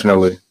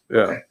 Definitely, yeah.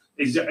 Okay.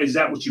 Is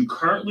that what you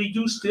currently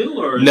do still,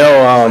 or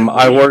no?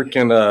 I work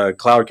in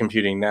cloud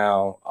computing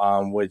now,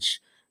 which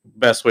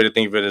best way to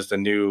think of it is the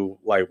new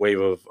wave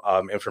of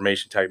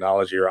information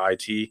technology, or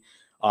IT.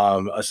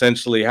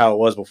 Essentially, how it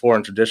was before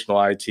in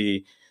traditional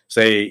IT.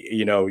 Say,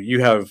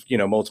 you have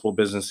multiple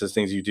businesses,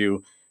 things you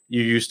do.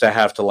 You used to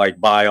have to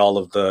buy all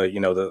of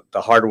the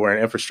the hardware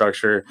and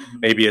infrastructure. Mm-hmm.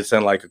 Maybe it's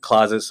in a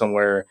closet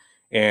somewhere,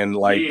 and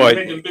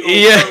exactly.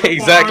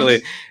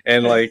 Farms.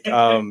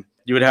 And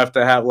you would have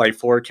to have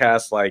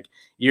forecasts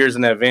years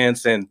in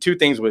advance. And two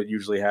things would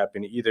usually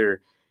happen: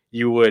 either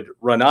you would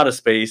run out of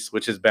space,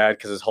 which is bad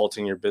because it's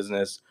halting your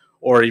business,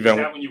 or even is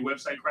that when your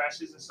website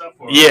crashes and stuff.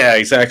 Or? Yeah,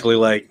 exactly.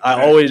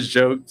 I always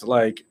joked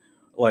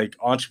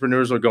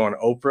entrepreneurs would go on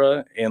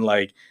Oprah and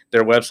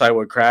their website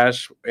would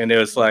crash, and it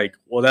was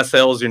well, that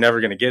sales you're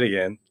never going to get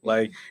again.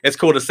 It's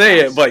cool to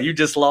say it, but you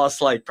just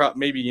lost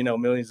maybe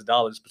millions of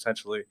dollars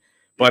potentially.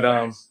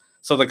 But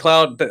so the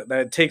cloud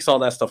that takes all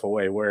that stuff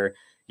away, where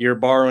you're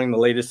borrowing the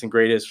latest and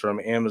greatest from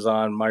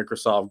Amazon,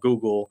 Microsoft,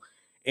 Google,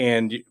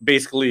 and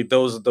basically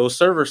those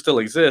servers still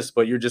exist,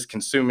 but you're just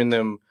consuming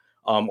them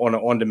on an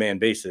on-demand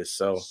basis.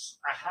 So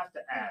I have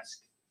to ask,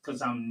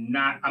 because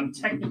I'm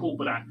technical,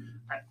 but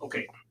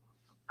okay.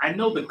 I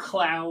know the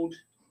cloud.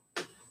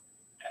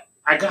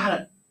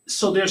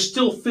 So there's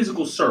still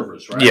physical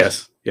servers, right?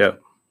 Yes. Yeah.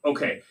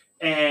 Okay.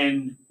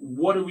 And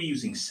what are we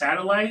using?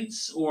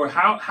 Satellites? Or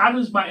how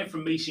does my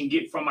information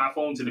get from my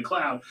phone to the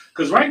cloud?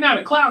 Because right now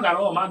the cloud got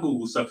all my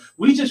Google stuff.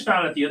 We just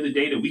found out the other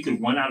day that we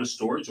could run out of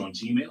storage on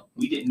Gmail.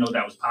 We didn't know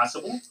that was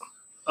possible.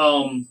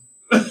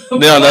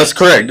 No, that's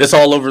correct. It's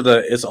all over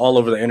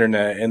the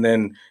internet. And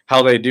then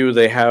how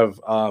they have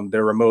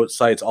their remote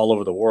sites all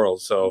over the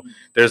world. So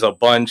there's a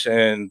bunch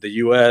in the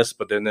US,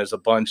 but then there's a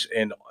bunch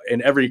in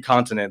every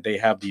continent. They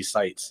have these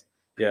sites.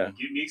 Yeah.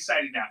 Get me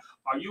excited now.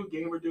 Are you a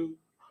gamer, dude?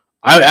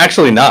 I'm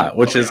actually not,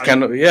 which is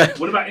kind of, yeah.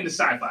 What about in the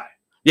sci-fi?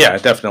 Yeah,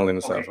 definitely in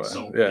the sci-fi.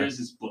 So yeah. There's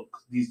this book,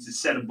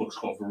 this set of books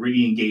called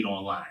Viridian Gate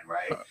Online,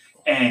 right?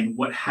 And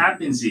what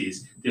happens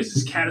is there's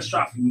this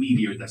catastrophic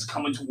meteor that's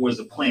coming towards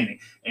the planet,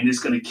 and it's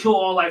going to kill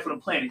all life on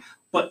the planet.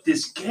 But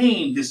this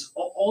game, this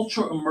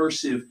ultra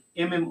immersive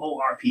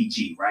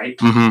MMORPG, right?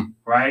 Mm-hmm.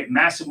 Right?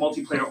 Massive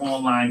multiplayer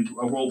online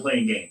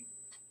role-playing game.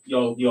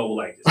 Y'all will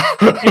like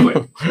this.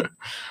 Anyway,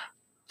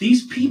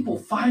 these people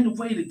find a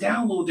way to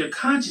download their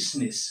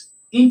consciousness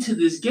into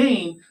this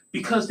game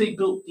because they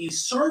built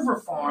these server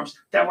farms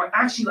that were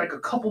actually a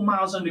couple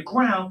miles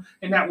underground,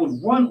 and that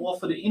would run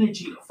off of the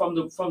energy from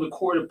the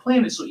core of the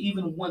planet. So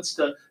even once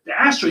the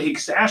asteroid hit,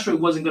 because the asteroid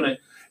wasn't going to.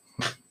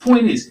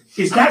 Point is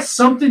that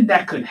something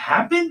that could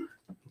happen?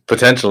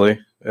 Potentially,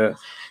 yeah.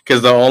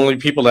 Because the only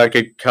people that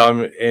could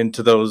come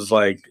into those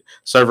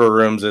server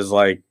rooms is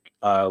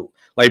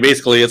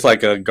basically it's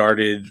a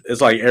guarded,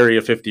 it's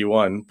Area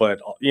 51, but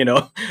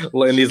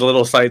in these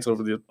little sites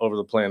over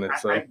the planet.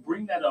 So I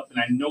bring that up, and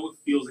I know it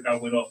feels like I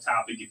went off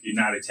topic if you're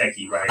not a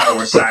techie, right,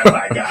 or a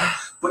sci-fi guy,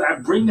 but I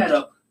bring that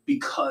up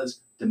because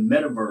the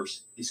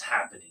metaverse is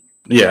happening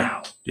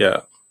now.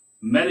 Yeah,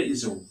 Meta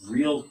is a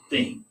real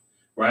thing,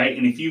 right?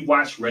 And if you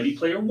watch Ready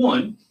Player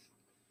One,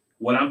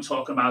 what I'm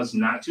talking about is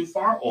not too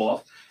far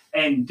off.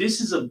 And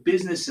this is a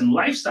business and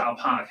lifestyle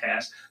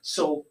podcast,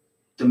 so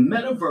the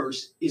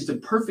metaverse is the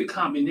perfect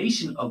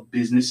combination of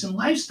business and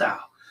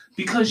lifestyle.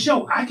 Because,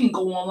 I can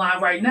go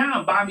online right now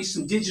and buy me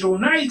some digital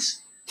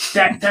Nikes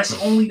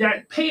that's only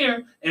that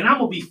pair, and I'm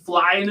going to be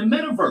flying the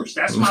metaverse.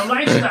 That's my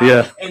lifestyle.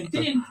 Yeah. And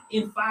then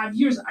in 5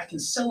 years, I can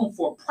sell them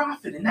for a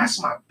profit, and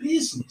that's my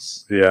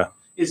business. Yeah.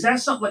 Is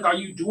that something, are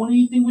you doing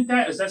anything with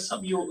that? Is that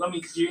something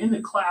because you're in the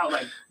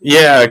cloud,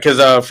 Yeah,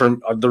 because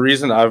from the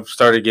reason I've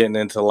started getting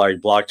into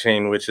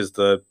blockchain, which is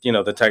the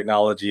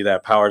technology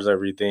that powers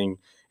everything,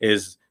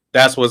 is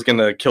that's what's going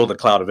to kill the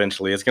cloud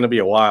eventually. It's going to be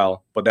a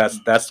while, but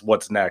that's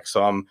what's next.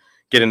 So I'm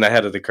getting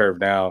ahead of the curve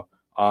now.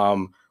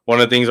 One of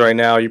the things right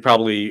now, you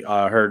probably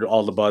heard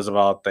all the buzz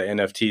about the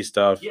NFT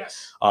stuff.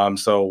 Yes.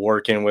 So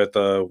working with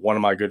one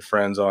of my good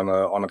friends on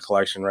a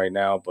collection right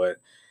now. But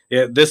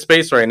yeah, this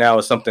space right now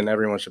is something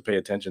everyone should pay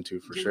attention to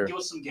for sure. Give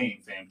us some game,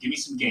 fam. Give me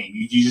some game.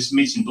 You just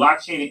mentioned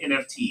blockchain and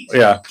NFTs.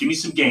 Yeah. Give me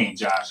some game,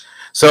 Josh.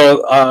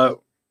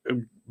 So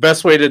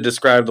best way to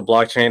describe the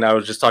blockchain, I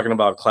was just talking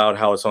about cloud,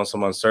 how it's on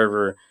someone's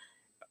server.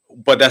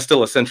 but that's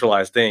still a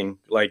centralized thing.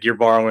 Like you're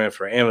borrowing it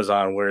for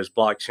Amazon, whereas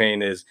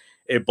blockchain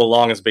it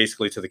belongs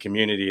basically to the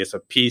community. It's a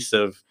piece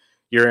of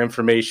your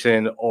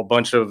information, a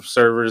bunch of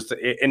servers,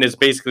 and it's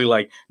basically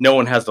like no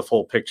one has the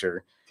full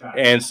picture.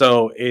 And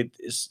so it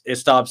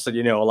stops, a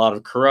lot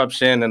of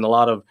corruption and a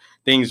lot of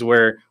things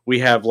where we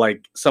have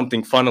like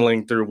something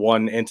funneling through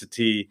one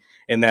entity,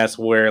 and that's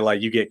where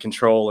like you get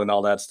control and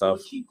all that stuff.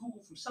 Will it keep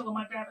Google from selling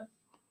my data?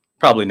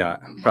 Probably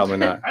not.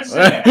 I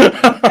said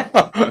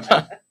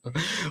that.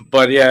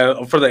 But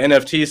yeah, for the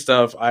NFT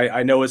stuff,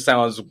 I know it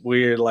sounds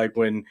weird. Like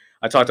when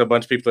I talk to a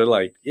bunch of people, they're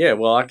like, yeah,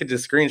 well, I could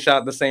just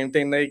screenshot the same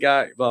thing they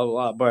got, blah,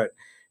 blah, blah. But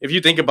if you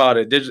think about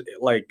it,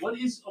 what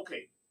is,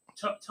 okay,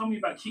 tell me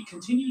about,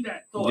 continue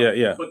that thought.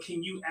 Yeah. But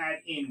can you add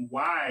in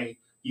why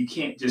you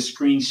can't just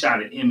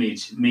screenshot an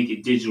image, make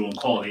it digital, and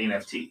call it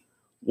NFT?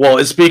 Well,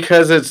 it's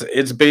because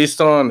it's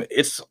based on,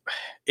 it's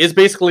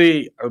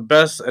basically, the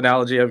best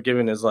analogy I've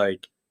given is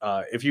like,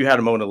 if you had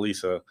a Mona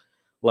Lisa,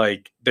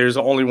 like there's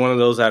only one of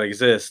those that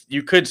exists.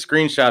 You could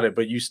screenshot it,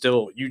 but you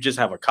just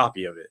have a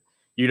copy of it.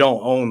 You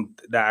don't own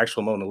the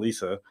actual Mona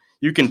Lisa.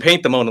 You can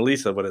paint the Mona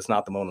Lisa, but it's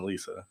not the Mona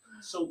Lisa.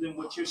 So then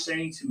what you're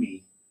saying to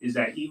me is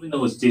that even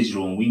though it's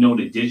digital, and we know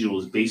that digital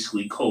is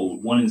basically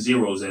code, 1 and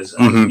 0s, as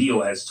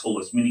Neo has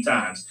told us many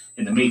times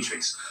in the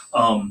Matrix,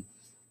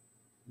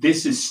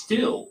 this is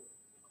still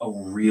a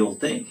real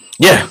thing.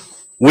 Yeah.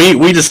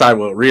 We decide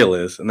what real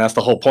is, and that's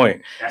the whole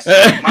point. That's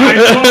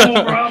mind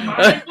blown, bro.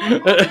 Mind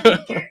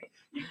blown.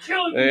 You're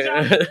killing me,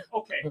 John.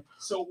 Okay,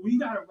 so we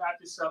got to wrap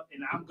this up,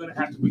 and I'm going to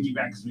have to bring you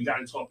back because we got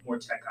to talk more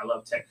tech. I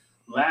love tech.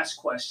 Last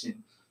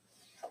question.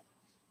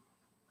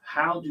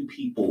 How do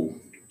people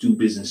do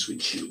business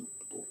with you?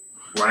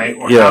 Right?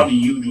 Or how do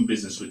you do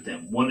business with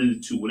them? One of the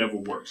two, whatever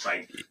works.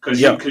 Like,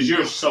 because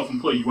you're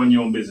self-employed, you run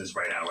your own business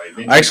right now,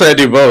 right? Actually, I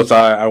do both.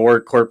 I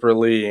work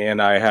corporately,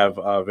 and I have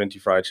Venti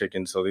Fried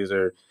Chicken. So these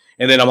are,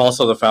 and then I'm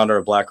also the founder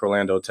of Black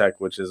Orlando Tech,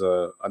 which is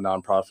a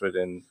nonprofit.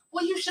 And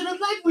well, you should have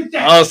led with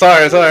that. Oh,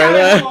 sorry. We gotta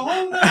have a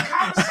whole nother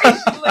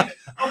conversation later.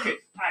 Okay,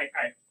 all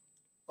right.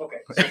 Okay.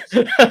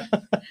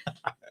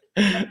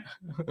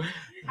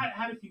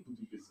 How do people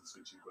do business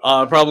with you,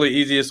 bro? Probably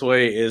easiest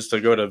way is to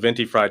go to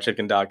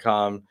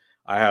ventifriedchicken.com.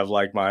 I have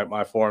like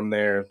my form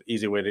there.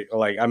 Easy way to,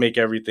 like, I make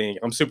everything.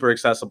 I'm super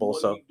accessible.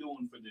 What are you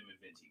doing for them at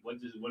Venti? What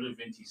are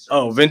Venti services?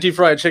 Oh, Venti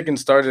Fried Chicken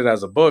started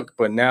as a book,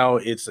 but now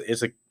it's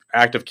an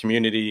active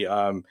community.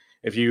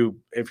 If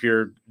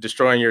you're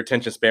destroying your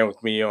attention span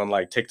with me on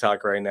like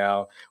TikTok right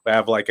now, we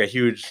have like a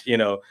huge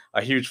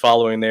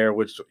following there,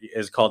 which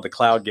is called the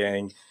Cloud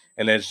Gang.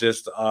 And it's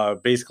just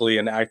basically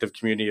an active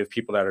community of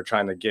people that are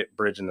trying to get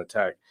bridge into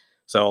tech.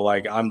 So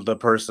like I'm the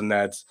person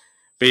that's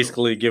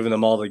basically giving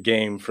them all the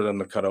game for them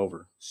to cut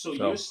over. So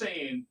you're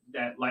saying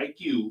that,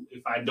 like you,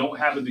 if I don't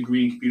have a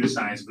degree in computer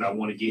science, but I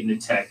want to get into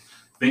tech,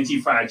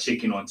 Venti Fried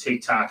Chicken on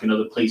TikTok and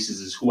other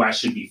places is who I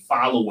should be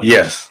following.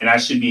 Yes. And I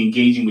should be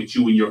engaging with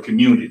you in your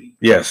community.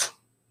 Yes.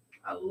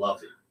 I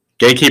love it.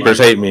 Gatekeepers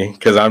hate me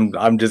because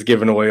I'm just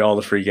giving away all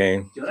the free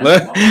game. Yo,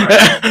 that's all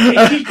right.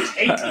 Gatekeepers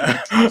hate me.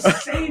 I'm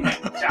saying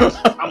that, Josh.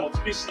 I'm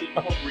officially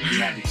incorporating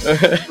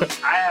that.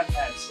 Look, I have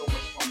had so much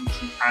fun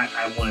with you.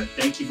 I want to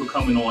thank you for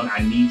coming on.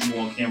 I need you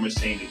on camera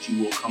saying that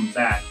you will come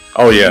back.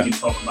 Oh, yeah. We can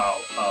talk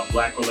about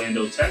Black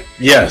Orlando Tech.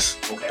 Yes,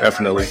 okay,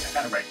 definitely. I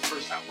got to write the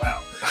first time.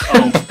 Wow.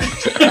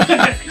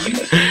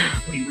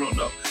 You don't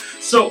know.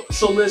 So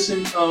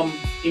listen,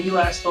 any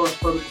last thoughts,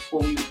 brother,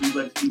 before we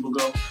let the people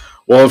go?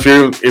 Well, if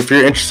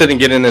you're interested in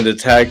getting into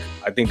tech,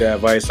 I think the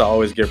advice I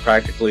always give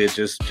practically is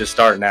just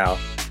start now.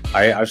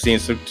 I've seen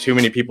too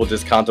many people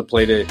just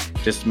contemplate it,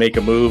 just make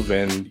a move,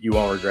 and you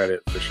won't regret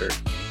it for sure.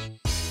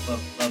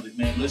 Love it,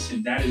 man.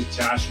 Listen, that is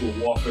Joshua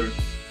Walker,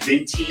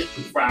 Venti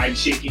Fried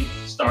Chicken.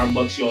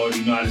 Starbucks, you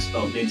already know how to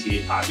spell Venti.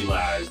 They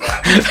popularized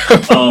that.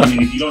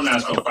 And if you don't know how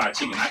to spell fried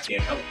chicken, I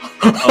can't help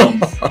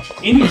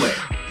you. Anyway,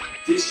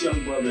 this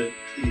young brother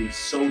is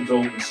so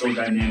dope and so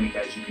dynamic,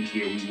 as you can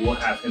hear. We will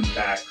have him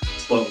back,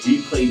 but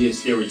replay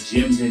this. There are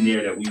gems in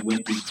there that we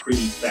went through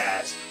pretty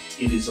fast.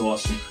 It is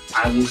awesome.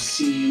 I will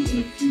see you in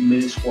a few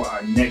minutes for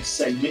our next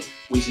segment,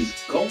 which is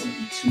going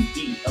to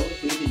be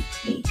Elevated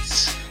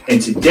Eats.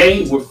 And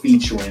today we're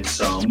featuring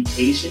some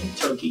Asian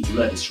turkey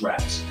lettuce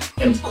wraps.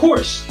 And of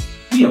course,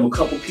 we have a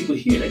couple people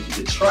here that get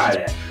to try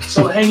that.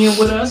 So hang in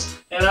with us,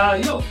 and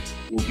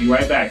we'll be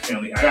right back,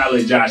 family. I gotta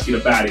let Josh get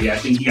up out of here. I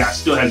think he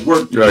still has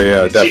work to do. Oh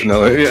yeah,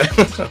 definitely. Yeah.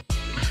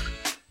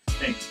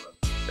 Thank you, brother.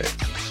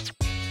 Thanks.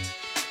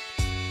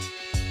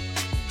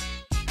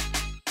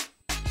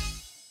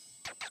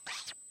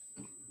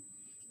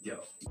 Yo.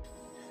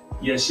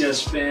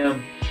 Yes,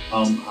 fam.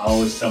 I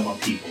always tell my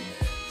people,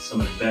 man, some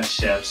of the best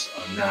chefs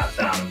are not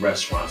found in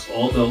restaurants.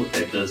 Although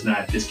that does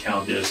not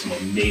discount there's some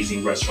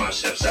amazing restaurant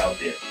chefs out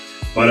there.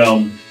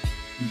 But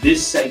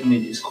this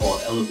segment is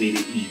called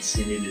Elevated Eats,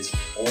 and it is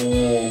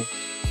all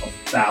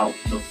about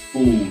the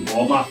food.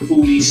 All my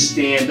foodies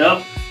stand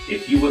up.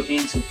 If you were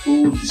into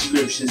food,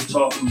 descriptions,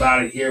 talking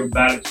about it, hear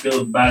about it,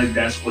 feel about it,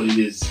 that's what it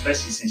is,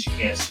 especially since you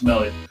can't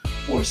smell it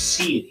or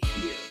see it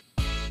here.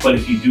 But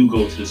if you do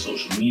go to the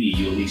social media,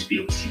 you'll at least be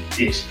able to see the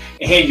dish,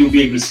 and you'll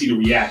be able to see the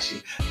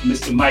reaction.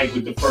 Mr. Mike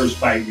with the first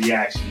bite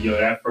reaction. Yo,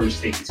 that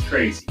first take is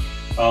crazy.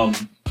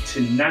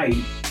 Tonight,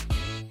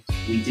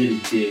 we did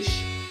a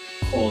dish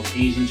called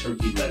Asian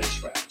turkey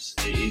lettuce wraps.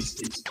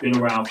 It's been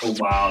around for a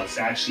while. It's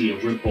actually a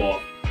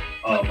ripoff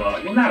of,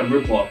 well, not a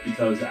ripoff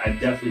because I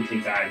definitely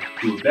think I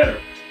do it better,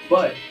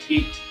 but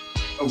it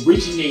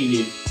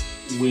originated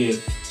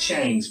with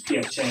Chang's,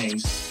 PF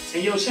Chang's.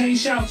 And yo, Chang's,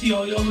 shout out to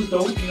y'all. Y'all was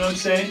dope, you know what I'm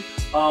saying?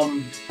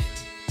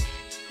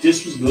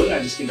 This was good.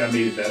 I just think I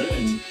made it better,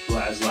 and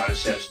as a lot of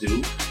chefs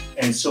do.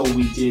 And so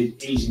we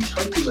did Asian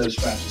turkey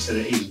lettuce wraps instead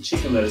of Asian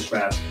chicken lettuce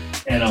wraps.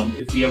 And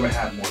if we ever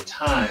have more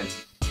time,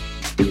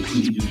 we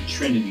can do the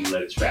Trinity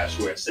lettuce wraps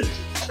where instead of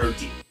just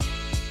turkey,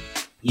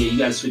 you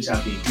got to switch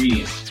out the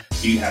ingredients.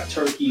 You have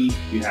turkey,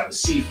 you have a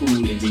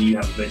seafood, and then you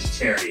have a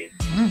vegetarian.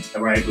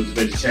 All right, with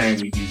the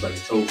vegetarian, we use like a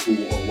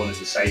tofu or one of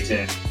the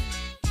seitan,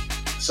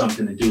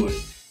 something to do it.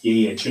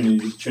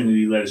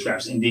 Trinity lettuce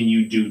wraps, and then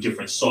you do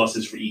different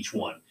sauces for each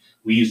one.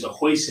 We used a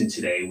hoisin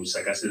today, which,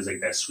 like I said, is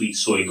like that sweet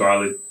soy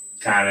garlic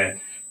kind of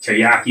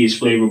teriyaki-ish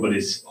flavor, but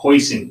it's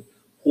hoisin.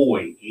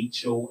 Hoi,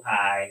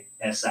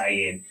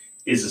 Hoisin,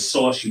 is a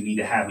sauce you need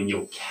to have in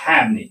your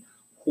cabinet.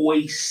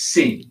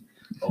 Hoisin,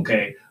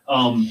 okay?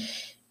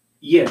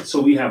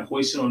 So we have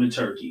hoisin on the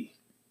turkey.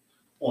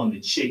 On the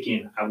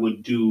chicken, I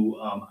would do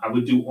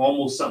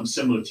almost something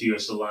similar to your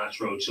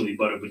cilantro chili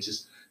butter, but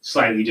just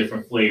slightly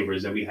different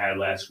flavors that we had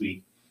last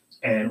week.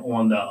 And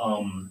on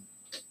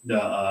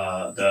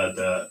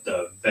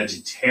the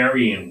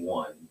vegetarian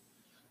one,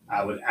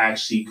 I would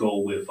actually go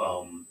with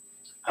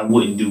I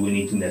wouldn't do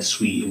anything that's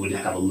sweet. It would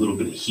have a little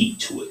bit of heat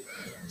to it.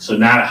 So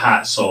not a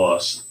hot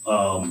sauce.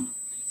 And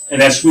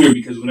that's weird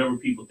because whenever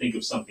people think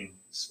of something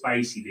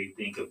spicy, they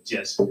think of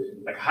just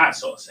like a hot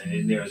sauce.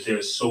 And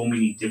there's so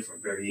many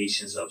different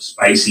variations of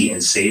spicy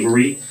and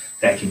savory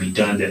that can be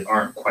done that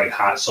aren't quite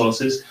hot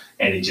sauces,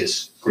 and it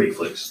just great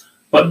flavors.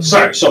 But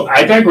sorry, so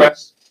I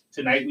digress.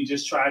 Tonight we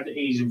just tried the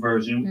Asian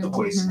version with the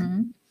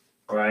hoisin,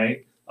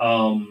 right?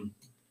 And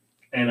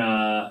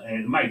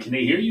Mike, can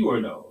they hear you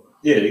or no?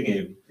 Yeah, they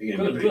can hear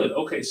me. Good.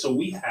 Okay, so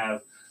we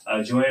have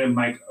Joanne and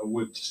Mike.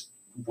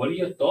 What are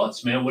your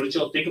thoughts, man? What did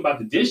y'all think about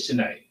the dish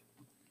tonight?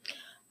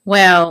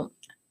 Well,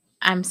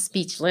 I'm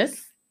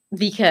speechless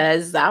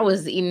because I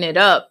was eating it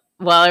up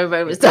while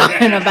everybody was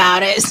talking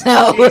about it. So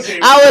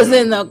I was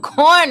in the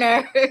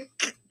corner.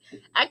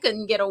 I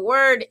couldn't get a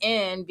word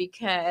in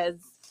because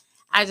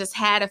I just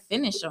had to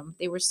finish them.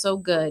 They were so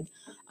good.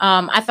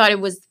 I thought it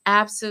was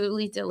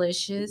absolutely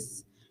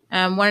delicious.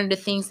 One of the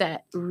things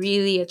that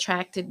really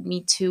attracted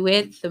me to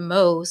it the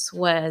most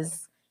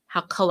was how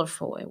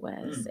colorful it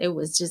was. It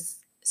was just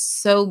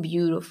so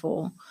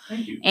beautiful.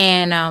 Thank you.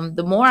 And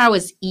the more I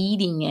was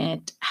eating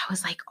it, I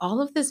was like, all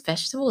of this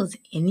vegetable is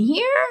in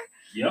here?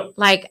 Yep.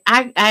 Like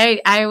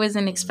I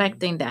wasn't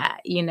expecting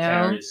that, you know?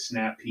 Carrots,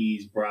 snap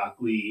peas,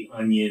 broccoli,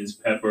 onions,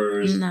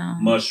 peppers,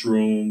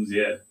 mushrooms,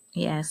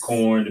 Yes.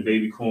 Corn, the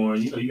baby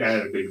corn. You gotta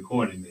have a baby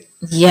corn in there.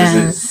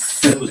 Yes.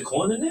 There was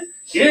corn in it?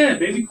 Yeah,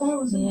 baby corn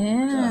was in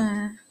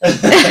there.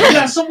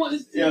 Yeah. Someone.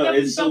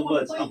 It's so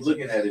much. I'm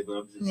looking at it, but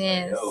I'm just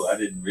Yes. like, I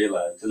didn't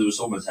realize because there was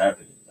so much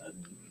happening. I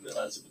didn't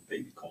realize it was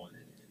baby corn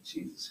in it.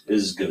 Jesus,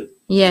 this is good.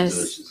 Yes.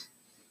 Delicious.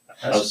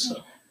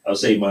 I'll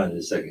say mine in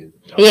a second.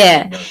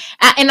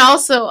 And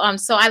also,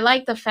 so I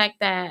like the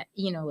fact that,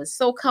 it's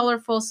so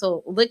colorful.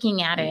 So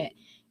looking at it,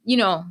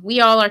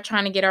 we all are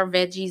trying to get our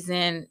veggies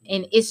in,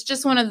 and it's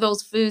just one of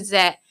those foods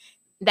that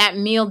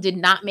meal did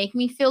not make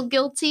me feel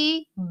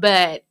guilty,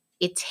 but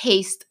it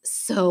tastes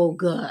so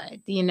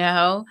good,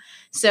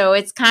 So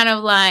it's kind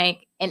of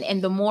like,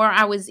 and the more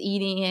I was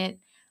eating it,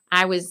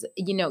 I was,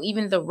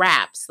 even the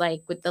wraps,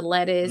 like with the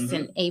lettuce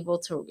and able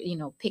to,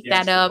 pick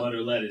that up.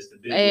 Butter lettuce, the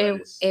big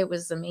lettuce. It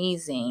was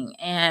amazing.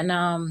 And,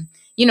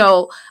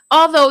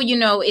 although,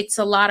 it's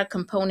a lot of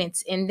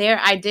components in there,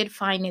 I did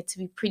find it to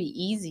be pretty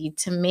easy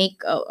to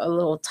make a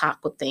little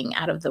taco thing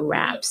out of the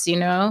wraps,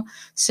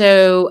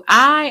 So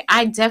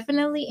I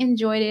definitely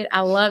enjoyed it.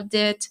 I loved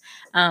it.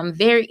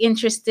 Very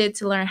interested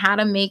to learn how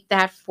to make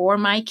that for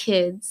my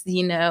kids,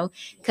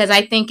 because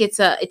I think it's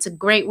a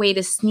great way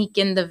to sneak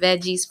in the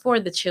veggies for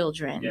the children.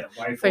 Yeah,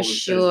 wife for says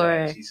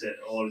sure. that. She said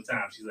all the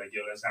time. She's like,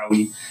 "Yo, that's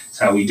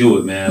how we do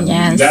it, man.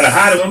 Yes. You gotta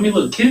hide them. I mean,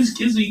 look, kids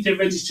eat their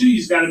veggies too. You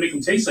just gotta make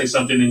them taste like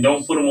something, and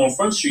don't put them on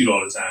Front Street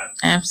all the time."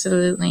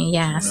 Absolutely,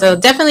 yeah. So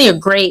definitely a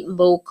great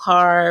low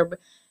carb,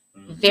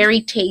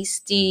 very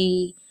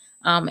tasty,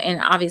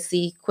 and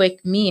obviously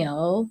quick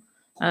meal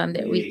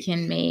that we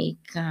can make.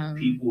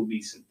 People will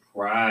be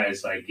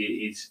surprised. Like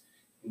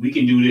we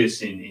can do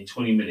this in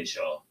 20 minutes,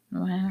 y'all.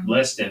 Wow.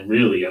 Less than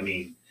really. I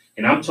mean,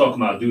 and I'm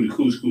talking about do the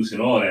couscous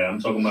and all that. I'm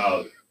talking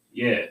about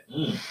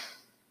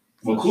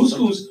Well,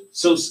 couscous.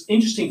 So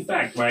interesting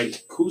fact,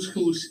 right?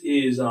 Couscous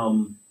is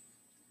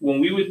when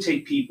we would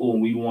take people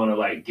and we want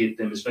to get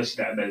them,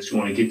 especially diabetics, we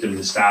want to get them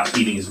to stop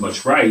eating as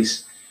much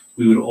rice.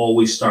 We would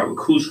always start with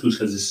couscous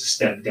because it's a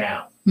step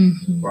down,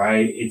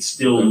 right? It's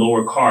still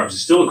lower carbs.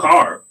 It's still a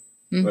carb,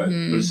 Mm-hmm. but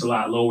it's a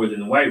lot lower than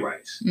the white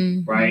rice,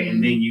 right?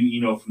 And then you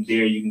know, from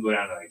there you can go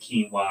down to like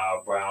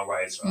quinoa, brown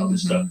rice, or other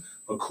stuff.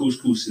 But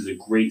couscous is a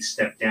great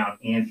step down,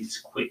 and it's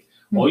quick.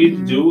 All you have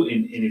to do,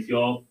 and if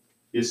y'all,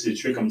 this is a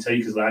trick I'm gonna tell you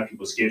because a lot of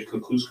people are scared to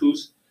cook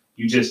couscous.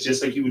 You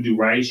just like you would do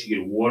rice, you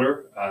get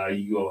water,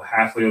 you go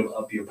halfway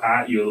up your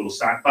pot, your little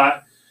stock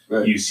pot.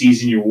 Right. You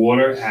season your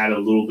water, add a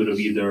little bit of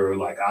either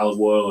like olive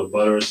oil or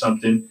butter or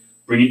something.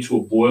 Bring it to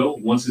a boil.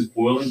 Once it's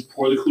boiling,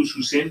 pour the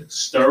couscous in,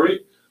 stir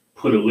it,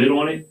 put a lid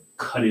on it,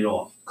 cut it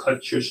off.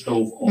 Cut your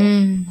stove off.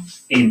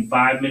 In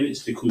 5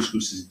 minutes, the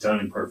couscous is done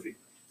and perfect.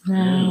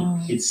 Wow.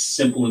 It's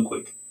simple and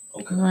quick.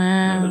 Okay.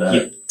 Wow.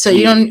 Yeah. So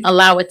you don't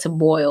allow it to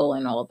boil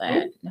and all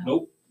that?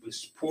 Nope.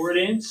 Just pour it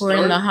in. Pour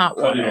in the hot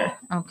water. Cut it off.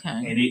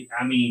 Okay.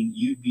 And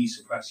you'd be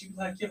surprised. You'd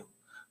be like, yo,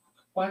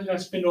 why did I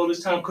spend all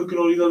this time cooking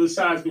all these other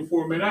sides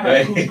before, man?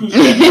 I have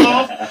couscous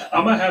off.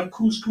 I'm going to have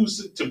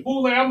couscous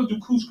tabbouleh. I'm going to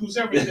do couscous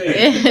every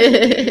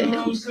day. You know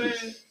what I'm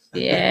saying?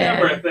 Yeah.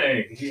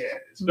 Everything. Yeah.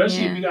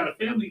 Especially if you got a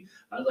family.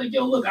 I was like,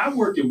 yo, look, I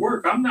work at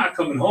work. I'm not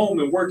coming home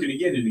and working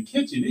again in the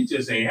kitchen. It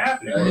just ain't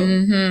happening.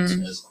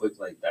 It's quick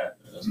like that.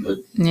 That's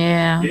good.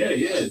 Yeah.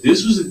 Yeah.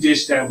 This was a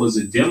dish that was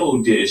a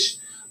demo dish,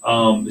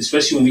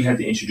 especially when we had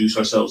to introduce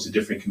ourselves to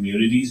different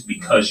communities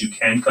because you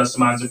can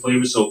customize the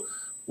flavor. So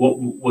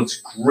what's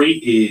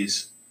great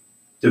is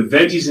the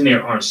veggies in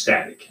there aren't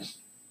static.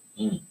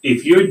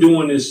 If you're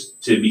doing this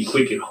to be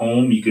quick at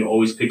home, you can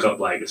always pick up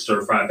like a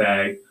stir-fry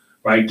bag,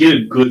 right? Get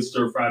a good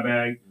stir-fry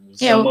bag.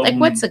 Yeah, like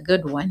what's a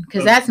good one?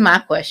 Because that's my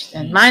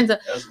question. Mine's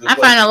I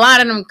find a lot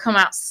of them come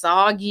out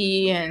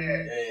soggy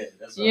and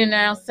you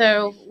know.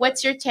 So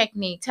what's your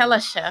technique? Tell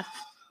us, chef.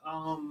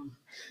 I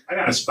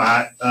got a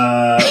spot.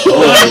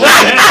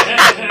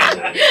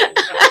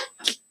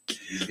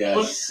 He's got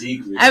a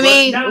secret. I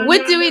mean,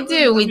 what do we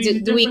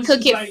do? Do we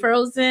cook it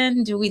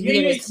frozen? Do we let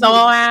it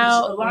thaw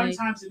out? A lot of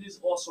times it is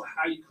also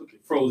how you cook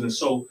it frozen.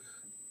 So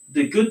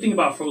the good thing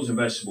about frozen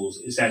vegetables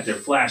is that they're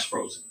flash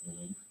frozen.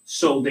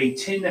 So they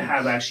tend to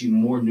have actually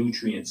more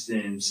nutrients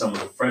than some of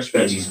the fresh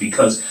veggies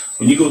because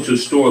when you go to a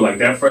store like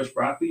that fresh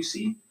broccoli you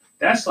see,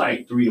 that's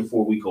like 3 to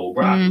 4 week old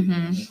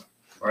broccoli,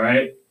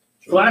 right?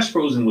 Flash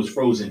frozen was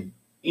frozen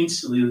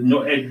instantly.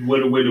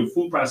 Where the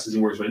food processing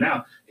works right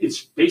now,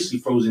 it's basically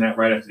frozen out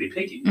right after they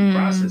pick it and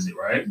process it,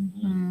 right?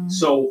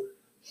 So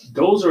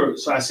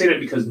I say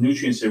that because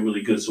nutrients are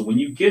really good. So when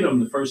you get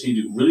them, the first thing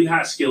you do, really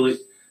hot skillet,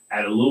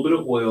 add a little bit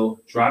of oil,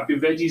 drop your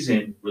veggies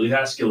in, really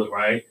hot skillet,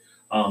 right?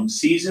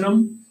 Season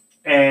them.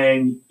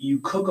 And you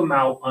cook them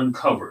out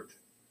uncovered,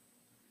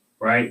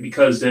 right?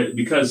 Because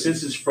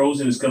since it's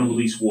frozen, it's going to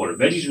release water.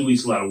 Veggies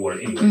release a lot of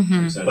water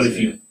anyway. But if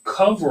you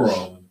cover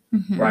them,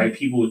 right,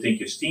 people would think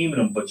you're steaming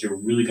them, but you're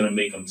really going to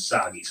make them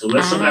soggy. So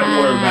let some of that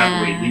water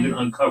evaporate, leave it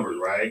uncovered,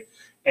 right?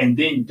 And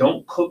then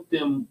don't cook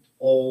them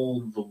all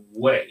the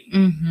way,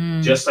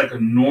 just like a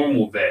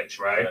normal veg,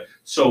 right?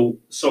 So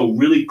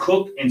really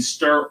cook and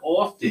stir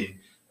often.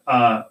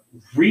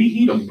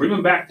 Reheat them, bring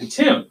them back to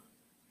temp,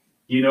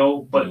 you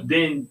know, but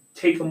then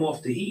take them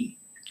off the heat,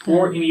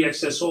 pour any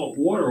excess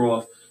water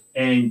off,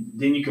 and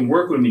then you can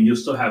work with them and you'll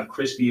still have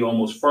crispy,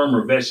 almost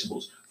firmer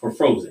vegetables for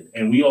frozen.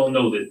 And we all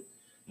know that,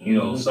 you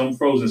know, some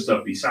frozen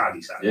stuff be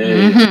soggy.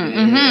 Yeah,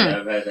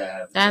 I've had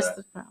that. That's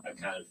the problem. I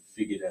kind of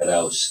figured that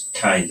out,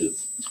 kind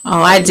of.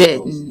 Oh, I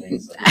didn't.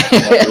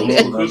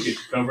 Cook it,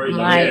 cover it.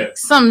 Like,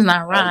 something's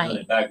not right. I was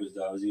doing it backwards,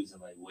 though. I was using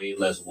like way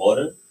less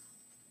water.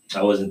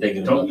 I wasn't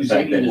thinking about the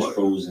fact that it's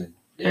frozen.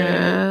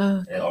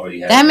 Yeah, it already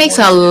has that makes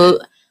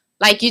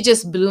like you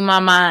just blew my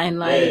mind.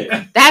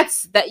 Like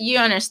that's that you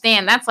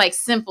understand. That's like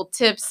simple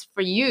tips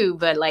for you,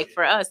 but like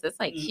for us, that's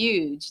like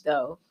huge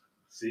though.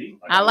 See,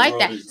 I like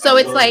that. So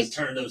it's like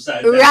turned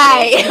upside down.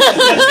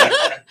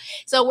 Right.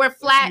 So we're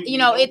flat. You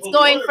know, it's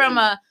going from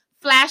a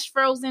flash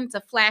frozen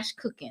to flash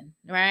cooking,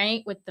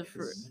 right? With the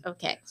fruit,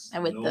 okay,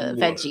 and with the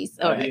veggies.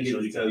 All right. I need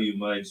to tell you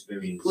my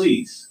experience,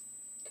 please,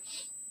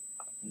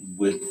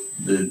 with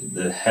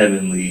the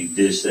heavenly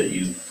dish that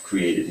you've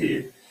created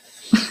here.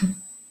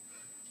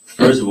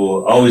 First of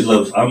all, I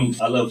love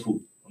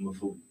food. I'm a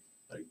foodie,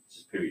 like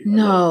just period.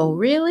 No,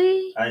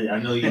 really? I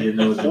know you didn't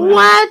know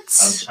what.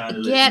 I'm trying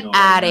to get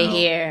out of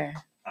here.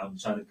 I'm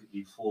trying to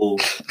be full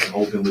and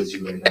open with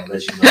you right now.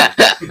 Let you know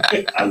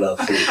I love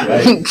food,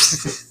 right?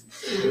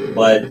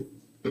 But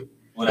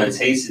when I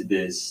tasted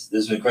this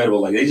was incredible.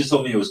 Like they just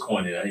told me it was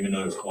corn. I didn't even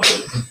know it was corn.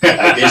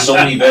 Like there's so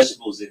many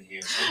vegetables in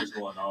here, so much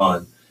going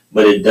on,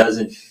 but it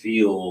doesn't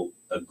feel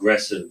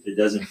aggressive. It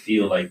doesn't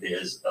feel like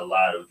there's a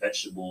lot of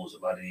vegetables,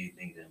 about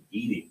anything that I'm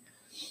eating.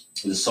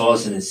 The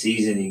sauce and the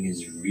seasoning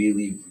is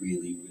really,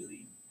 really,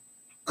 really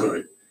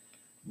good.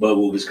 But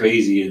what was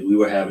crazy is we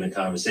were having a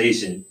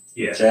conversation.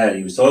 Yeah. Chad,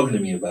 he was talking to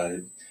me about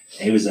it.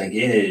 And he was like,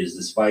 the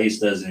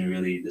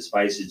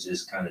spice is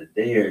just kind of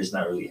there. It's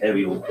not really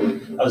heavy. I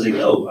was like,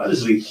 no,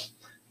 honestly,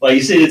 while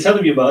you said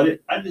telling me about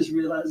it, I just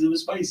realized it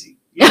was spicy.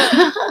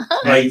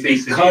 Like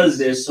because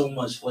there's so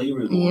much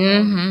flavor going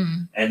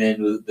on. And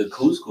then with the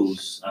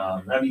couscous,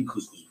 I've eaten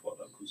couscous before,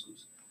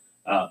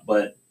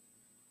 but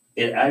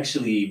it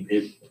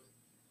actually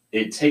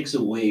it takes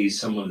away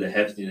some of the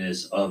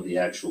heftiness of the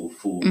actual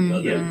food,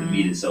 the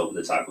meat itself,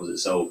 the tacos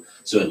itself.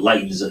 So it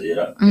lightens it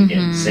up.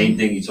 Again, same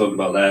thing you talked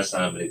about last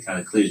time, and it kind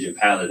of clears your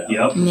palate out.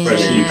 Yep,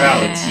 freshen your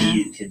palate.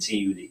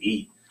 Continue to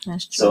eat.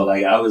 That's true. So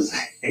like I was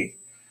like,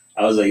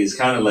 it's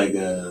kind of like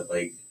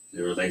the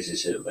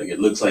relationship. Like it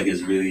looks like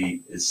it's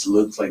really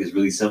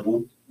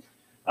simple,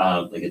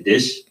 like a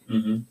dish,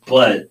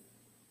 but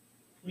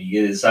when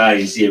you get inside,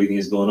 you see everything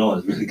that's going on.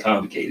 It's really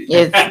complicated.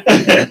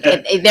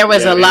 There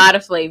was a lot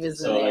of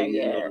flavors in there. Like,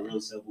 the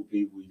real simple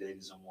people, you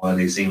dated someone,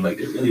 they seem like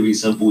they're really, really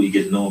simple. You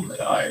get to know them, like,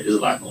 all right, there's a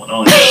lot going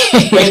on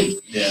here.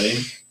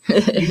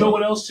 You know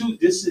what else, too?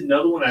 This is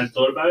another one I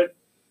thought about it,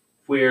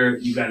 where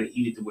you got to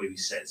eat it the way we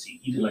said. So you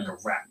eat it like a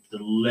wrap. The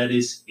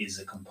lettuce is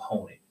a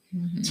component.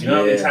 You know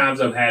how many times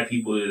I've had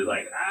people that are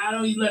like, I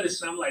don't eat lettuce.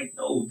 And I'm like,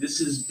 no,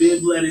 this is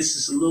bib lettuce.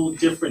 It's a little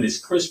different. It's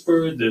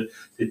crisper. The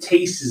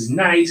taste is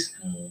nice.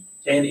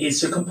 And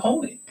it's a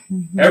component.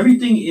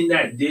 Everything in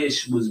that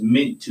dish was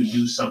meant to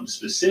do something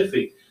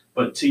specific.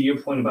 But to your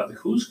point about the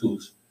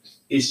couscous,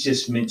 it's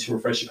just meant to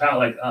refresh your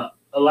palate. Like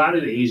a lot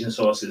of the Asian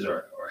sauces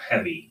are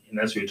heavy. And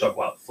that's what you talk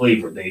about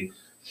flavor. They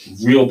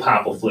real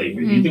pop of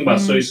flavor. You think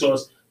about soy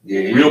sauce,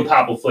 real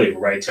pop of flavor,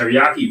 right?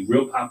 Teriyaki,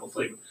 real pop of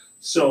flavor.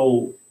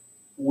 So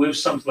with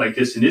something like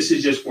this, and this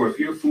is just where if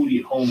you're a foodie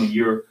at home and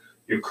you're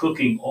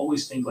cooking,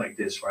 always think like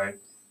this, right?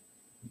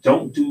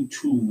 Don't do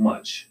too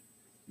much.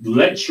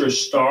 Let your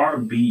star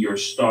be your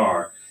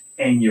star,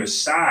 and your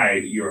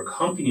side, your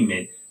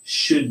accompaniment,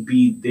 should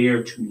be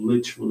there to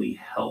literally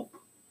help,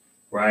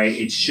 right?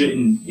 It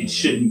shouldn't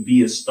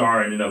be a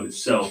star in and of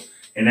itself,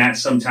 and that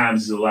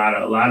sometimes is a lot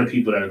of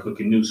people that are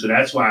cooking new. So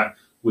that's why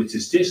with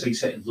this dish, like you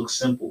said, it looks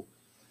simple,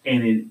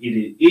 and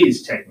it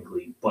is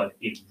technically, but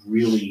it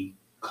really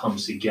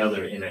comes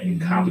together in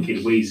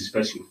complicated ways,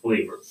 especially with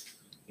flavor.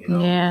 You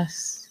know?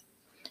 Yes.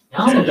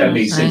 I don't know if that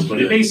made sense,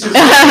 but it made sense.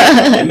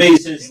 It made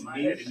sense to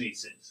me. It made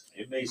sense.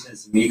 It made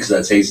sense to me because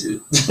I tasted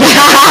it.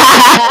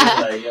 I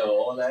was like, yo,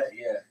 all that,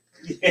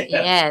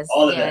 yes,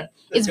 all of that.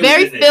 It's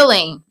very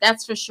filling.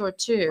 That's for sure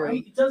too.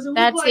 Right? It doesn't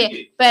That's look like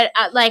it. But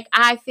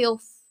I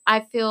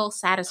feel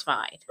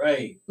satisfied.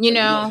 Right. You like,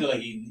 know, you don't feel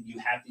like you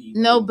have to eat.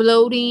 No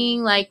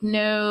bloating,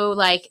 no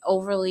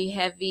overly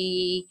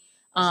heavy.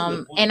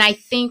 And I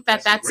think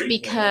that's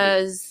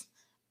because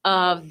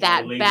of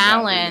that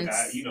balance.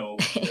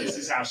 This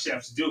is how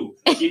chefs do.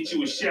 Get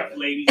you a chef,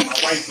 ladies. My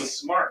wife was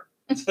smart.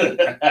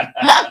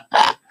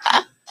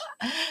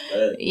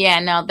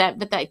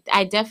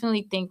 I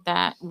definitely think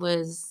that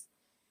was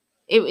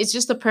it's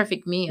just a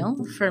perfect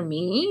meal for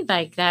me.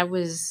 Like that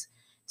was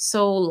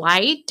so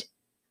light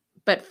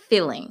but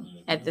filling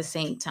at the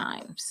same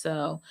time.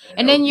 So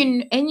and then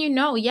you're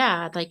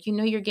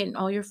getting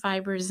all your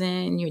fibers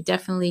in, you're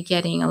definitely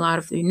getting a lot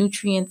of the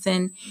nutrients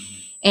in.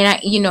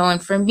 And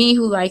and for me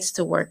who likes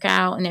to work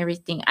out and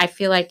everything, I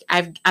feel like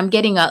I'm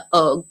getting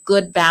a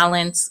good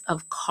balance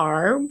of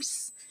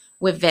carbs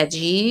with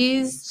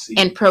veggies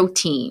and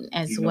protein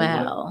as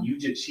well.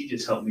 She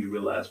just helped me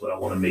realize what I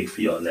want to make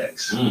for y'all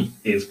next.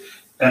 If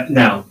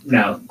now,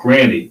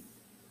 granted,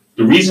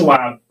 the reason why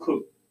I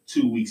cook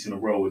 2 weeks in a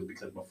row is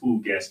because my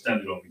food gas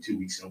stunned on me 2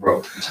 weeks in a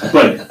row.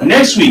 But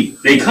next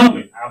week they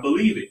coming, I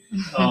believe it.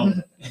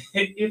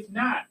 If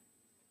not,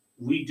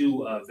 we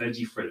do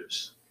veggie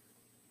fritters.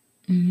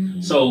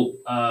 So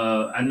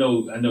I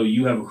know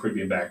you have a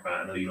Caribbean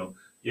background. I know you don't.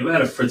 You ever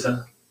had a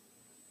fritter?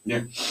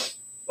 Yeah.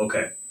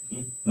 Okay.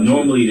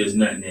 Normally there's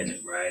nothing in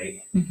it,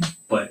 right?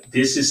 But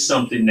this is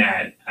something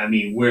that,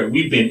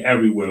 we've been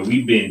everywhere.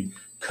 We've been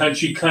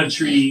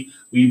country,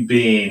 we've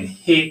been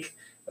hick,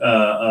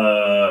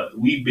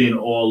 we've been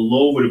all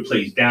over the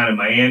place down in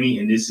Miami,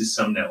 and this is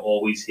something that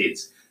always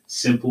hits.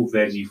 Simple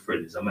veggie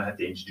fritters. I'm gonna have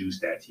to introduce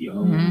that to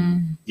y'all.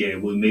 Yeah,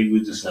 well maybe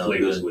we'll do some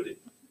flavors with it.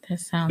 That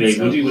sounds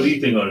Babe, what do you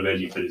think on the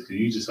veggie fritters? Because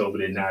you just over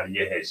there nodding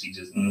your head. She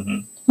just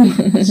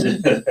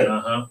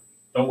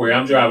Don't worry,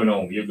 I'm driving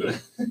home. You're good.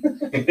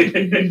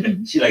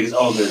 She like it's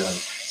all good.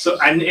 So,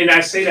 I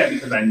say that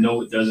because I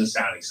know it doesn't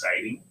sound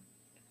exciting,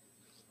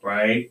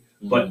 right?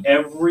 But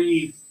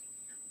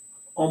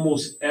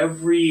almost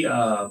every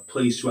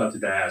place throughout the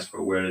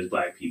diaspora where there's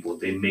Black people,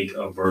 they make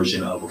a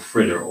version of a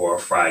fritter or a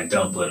fried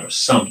dumpling or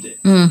something,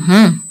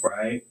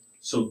 right?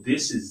 So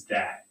this is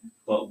that,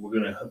 but we're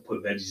gonna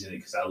put veggies in it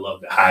because I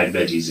love to hide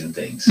veggies and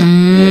things.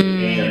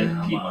 And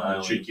I'm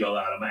gonna trick y'all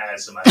out. I'm gonna add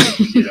some.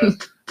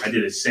 I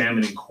did a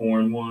salmon and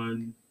corn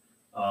one.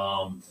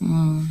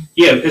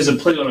 There's a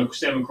play on a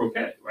salmon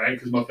croquette, right?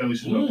 Because my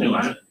family's from North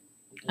Carolina.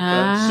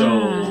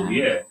 So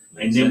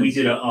and then we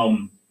did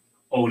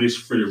this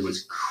fritter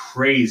was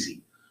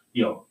crazy.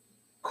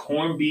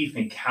 Corned beef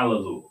and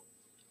callaloo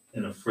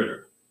in a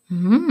fritter.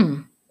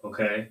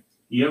 Okay.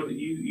 You're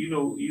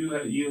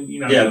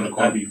not having a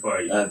corned beef,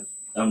 are you?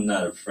 I'm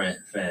not a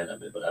fan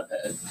of it, but I've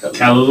had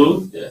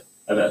callaloo. Yeah,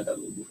 I've had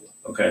callaloo before.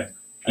 Okay.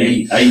 I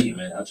eat,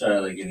 man. I'll try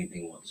like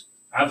anything once.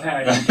 I've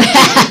had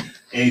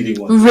anything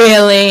once.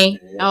 Really?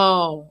 Yeah.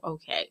 Oh,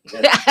 okay.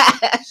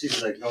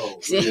 She's like, oh.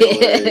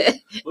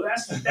 Really? Well,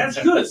 that's the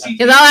That's good.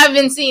 Because all I've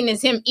been seeing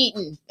is him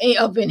eating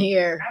up in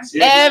here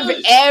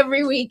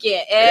every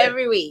weekend,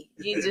 every week.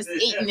 He's just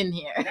eating in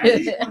here.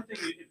 One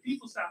thing, if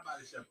people stop by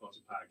the Chef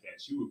Culture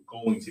Podcast, you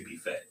are going to be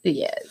fed.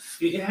 Yes.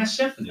 It has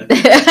chef in it,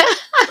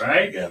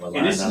 right? Yeah, my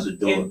line out the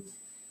door.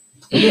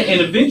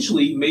 And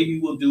eventually,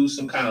 maybe we'll do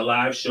some kind of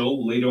live show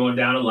later on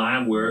down the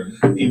line where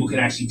people can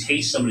actually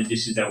taste some of the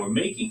dishes that we're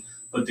making.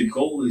 But the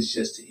goal is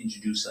just to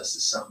introduce us to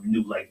something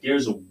new. Like,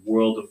 there's a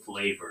world of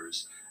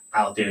flavors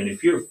out there. And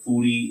if you're a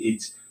foodie,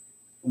 it's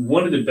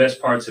one of the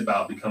best parts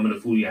about becoming a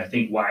foodie. I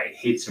think why it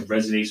hits and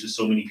resonates with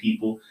so many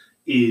people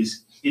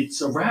is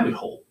it's a rabbit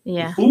hole.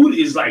 Yeah. Food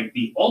is like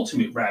the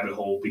ultimate rabbit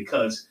hole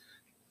because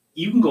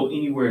you can go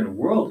anywhere in the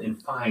world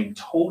and find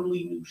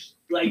totally new,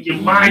 like your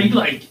mind, you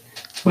like,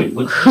 wait,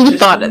 what? Who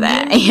thought of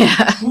that?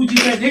 Yeah. Who did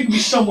that? There could be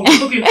someone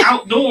cooking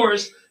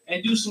outdoors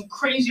and do some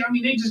crazy. I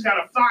mean, they just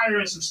got a fire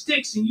and some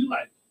sticks, and you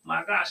like,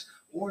 my gosh.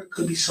 Or it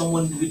could be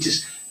someone with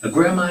just a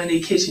grandma in their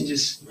kitchen,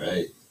 just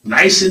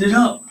nicing it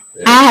up.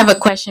 I have a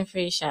question for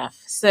you, Chef.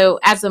 So,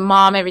 as a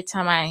mom, every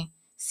time I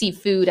see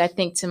food, I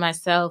think to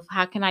myself,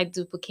 how can I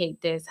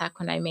duplicate this? How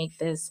can I make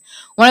this?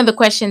 One of the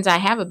questions I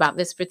have about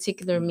this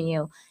particular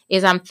meal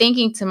is I'm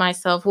thinking to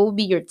myself, what would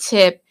be your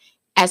tip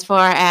as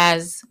far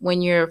as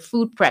when you're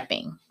food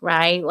prepping,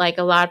 right? Like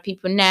a lot of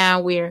people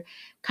now, we're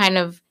kind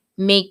of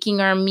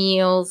making our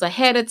meals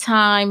ahead of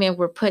time and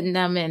we're putting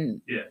them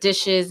in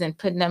dishes and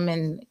putting them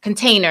in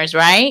containers,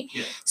 right?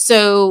 Yeah.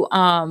 So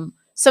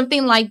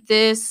something like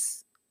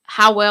this,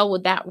 how well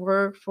would that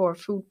work for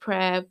food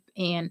prep?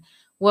 And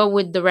what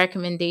would the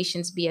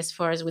recommendations be as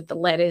far as with the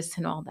lettuce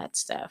and all that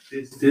stuff?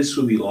 This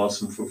would be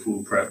awesome for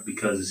food prep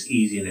because it's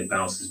easy and it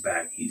bounces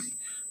back easy,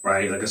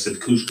 right? Like I said,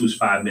 couscous,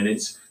 5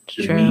 minutes.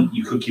 The meat,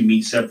 you cook your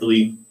meat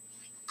separately,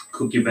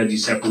 cook your veggies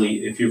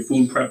separately. If you're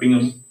food prepping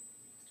them,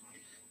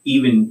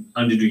 even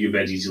underdo your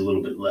veggies a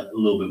little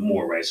bit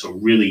more, right? So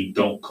really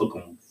don't cook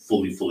them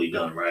fully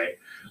done, right?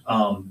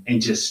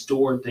 And just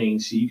store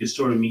things. So you can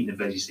store the meat and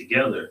the veggies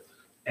together.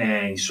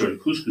 And you store the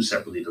couscous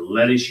separately. The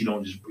lettuce,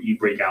 you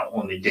break out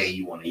on the day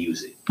you want to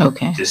use it.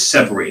 Okay. Just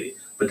separate it.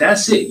 But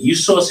that's it. You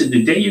sauce it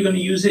the day you're going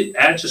to use it.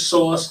 Add your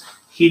sauce,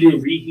 heat it,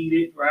 reheat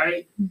it,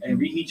 right? And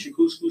reheat your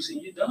couscous,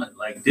 and you're done.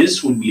 Like,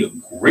 this would be a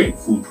great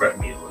food prep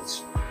meal.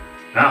 It's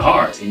not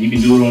hard, and you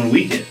can do it on the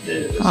weekend.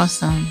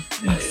 Awesome.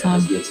 Yeah,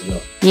 that's good to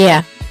know.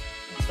 Yeah.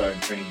 I'm starting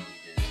training.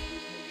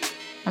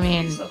 I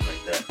mean, stuff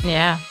like that.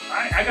 Yeah.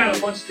 I got a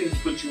bunch of things to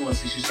put you on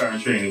since you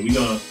started training. We're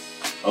gonna.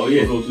 Oh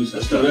yeah, we'll go through some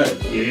let's stuff. do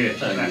that. Yeah,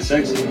 trying to get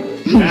sexy. You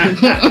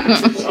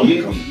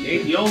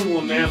ain't the only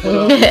one, man.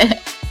 But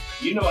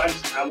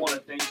I want to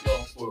thank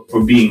y'all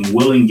for being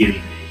willing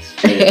guinea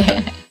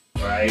pigs.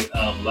 Right,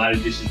 a lot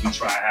of dishes we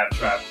have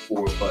tried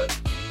before, but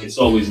it's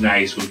always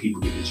nice when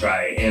people get to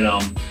try it. And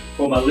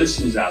for my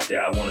listeners out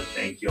there, I want to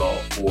thank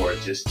y'all for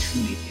just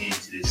tuning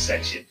into this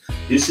section.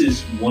 This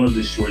is one of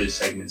the shortest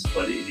segments,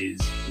 but it is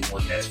the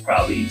one that's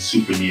probably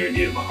super near and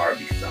dear to my heart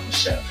because I'm a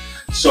chef.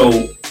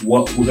 So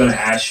what we're going to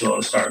ask y'all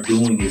to start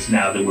doing is,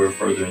 now that we're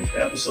further into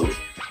the episode,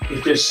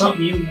 if there's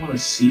something you want to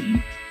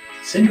see,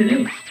 send it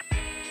in,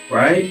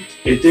 right?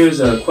 If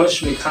there's a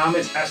question or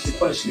comment, ask the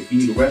question. If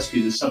you need a recipe,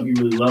 if there's something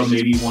you really love,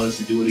 maybe you want us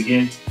to do it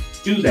again,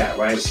 do that,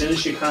 right? Send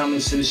us your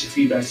comments, send us your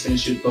feedback, send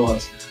us your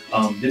thoughts.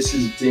 This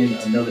has been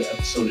another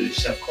episode of the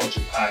Chef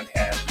Culture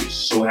Podcast. We're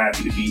so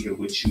happy to be here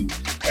with you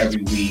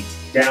every week.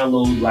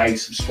 Download, like,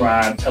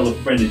 subscribe, tell a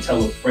friend to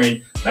tell a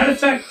friend. Matter of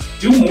fact,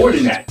 do more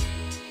than that.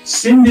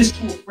 Send this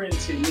to a friend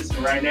and say,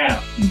 listen right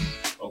now,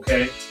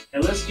 okay?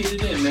 And let's get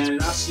it in, man.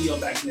 And I'll see y'all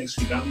back next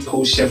week. I'm your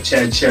host, Chef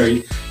Chad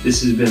Cherry.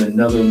 This has been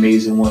another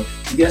amazing one.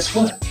 And guess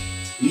what?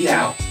 We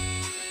out.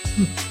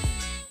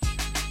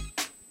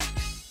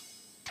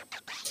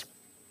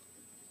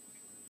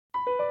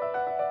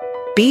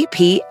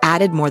 BP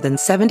added more than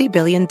 $70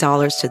 billion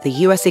to the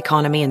U.S.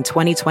 economy in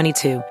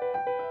 2022.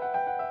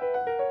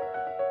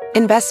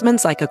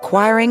 Investments like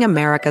acquiring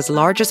America's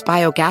largest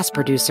biogas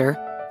producer,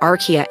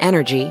 Archaea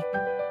Energy,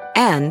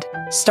 and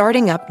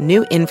starting up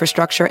new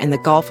infrastructure in the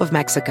Gulf of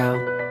Mexico.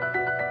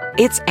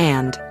 It's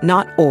and,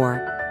 not or.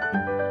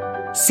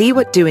 See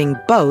what doing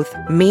both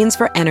means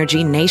for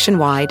energy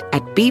nationwide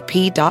at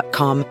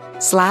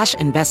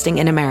bp.com/investing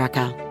in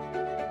America.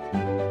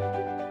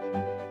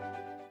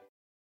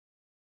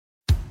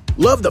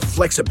 Love the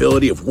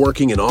flexibility of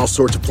working in all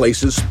sorts of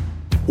places?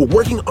 Well,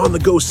 working on the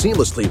go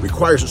seamlessly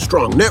requires a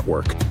strong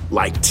network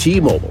like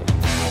T-Mobile.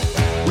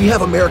 We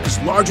have America's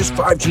largest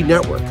 5G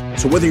network,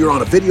 so whether you're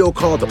on a video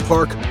call at the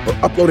park or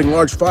uploading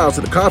large files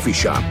at a coffee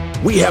shop,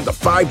 we have the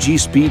 5G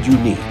speed you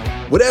need.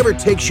 Whatever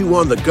takes you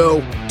on the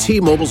go,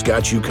 T-Mobile's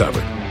got you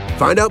covered.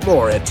 Find out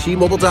more at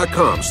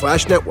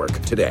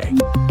T-Mobile.com/network today.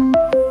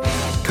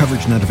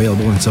 Coverage not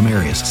available in some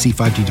areas. See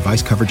 5G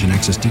device coverage and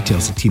access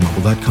details at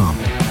T-Mobile.com.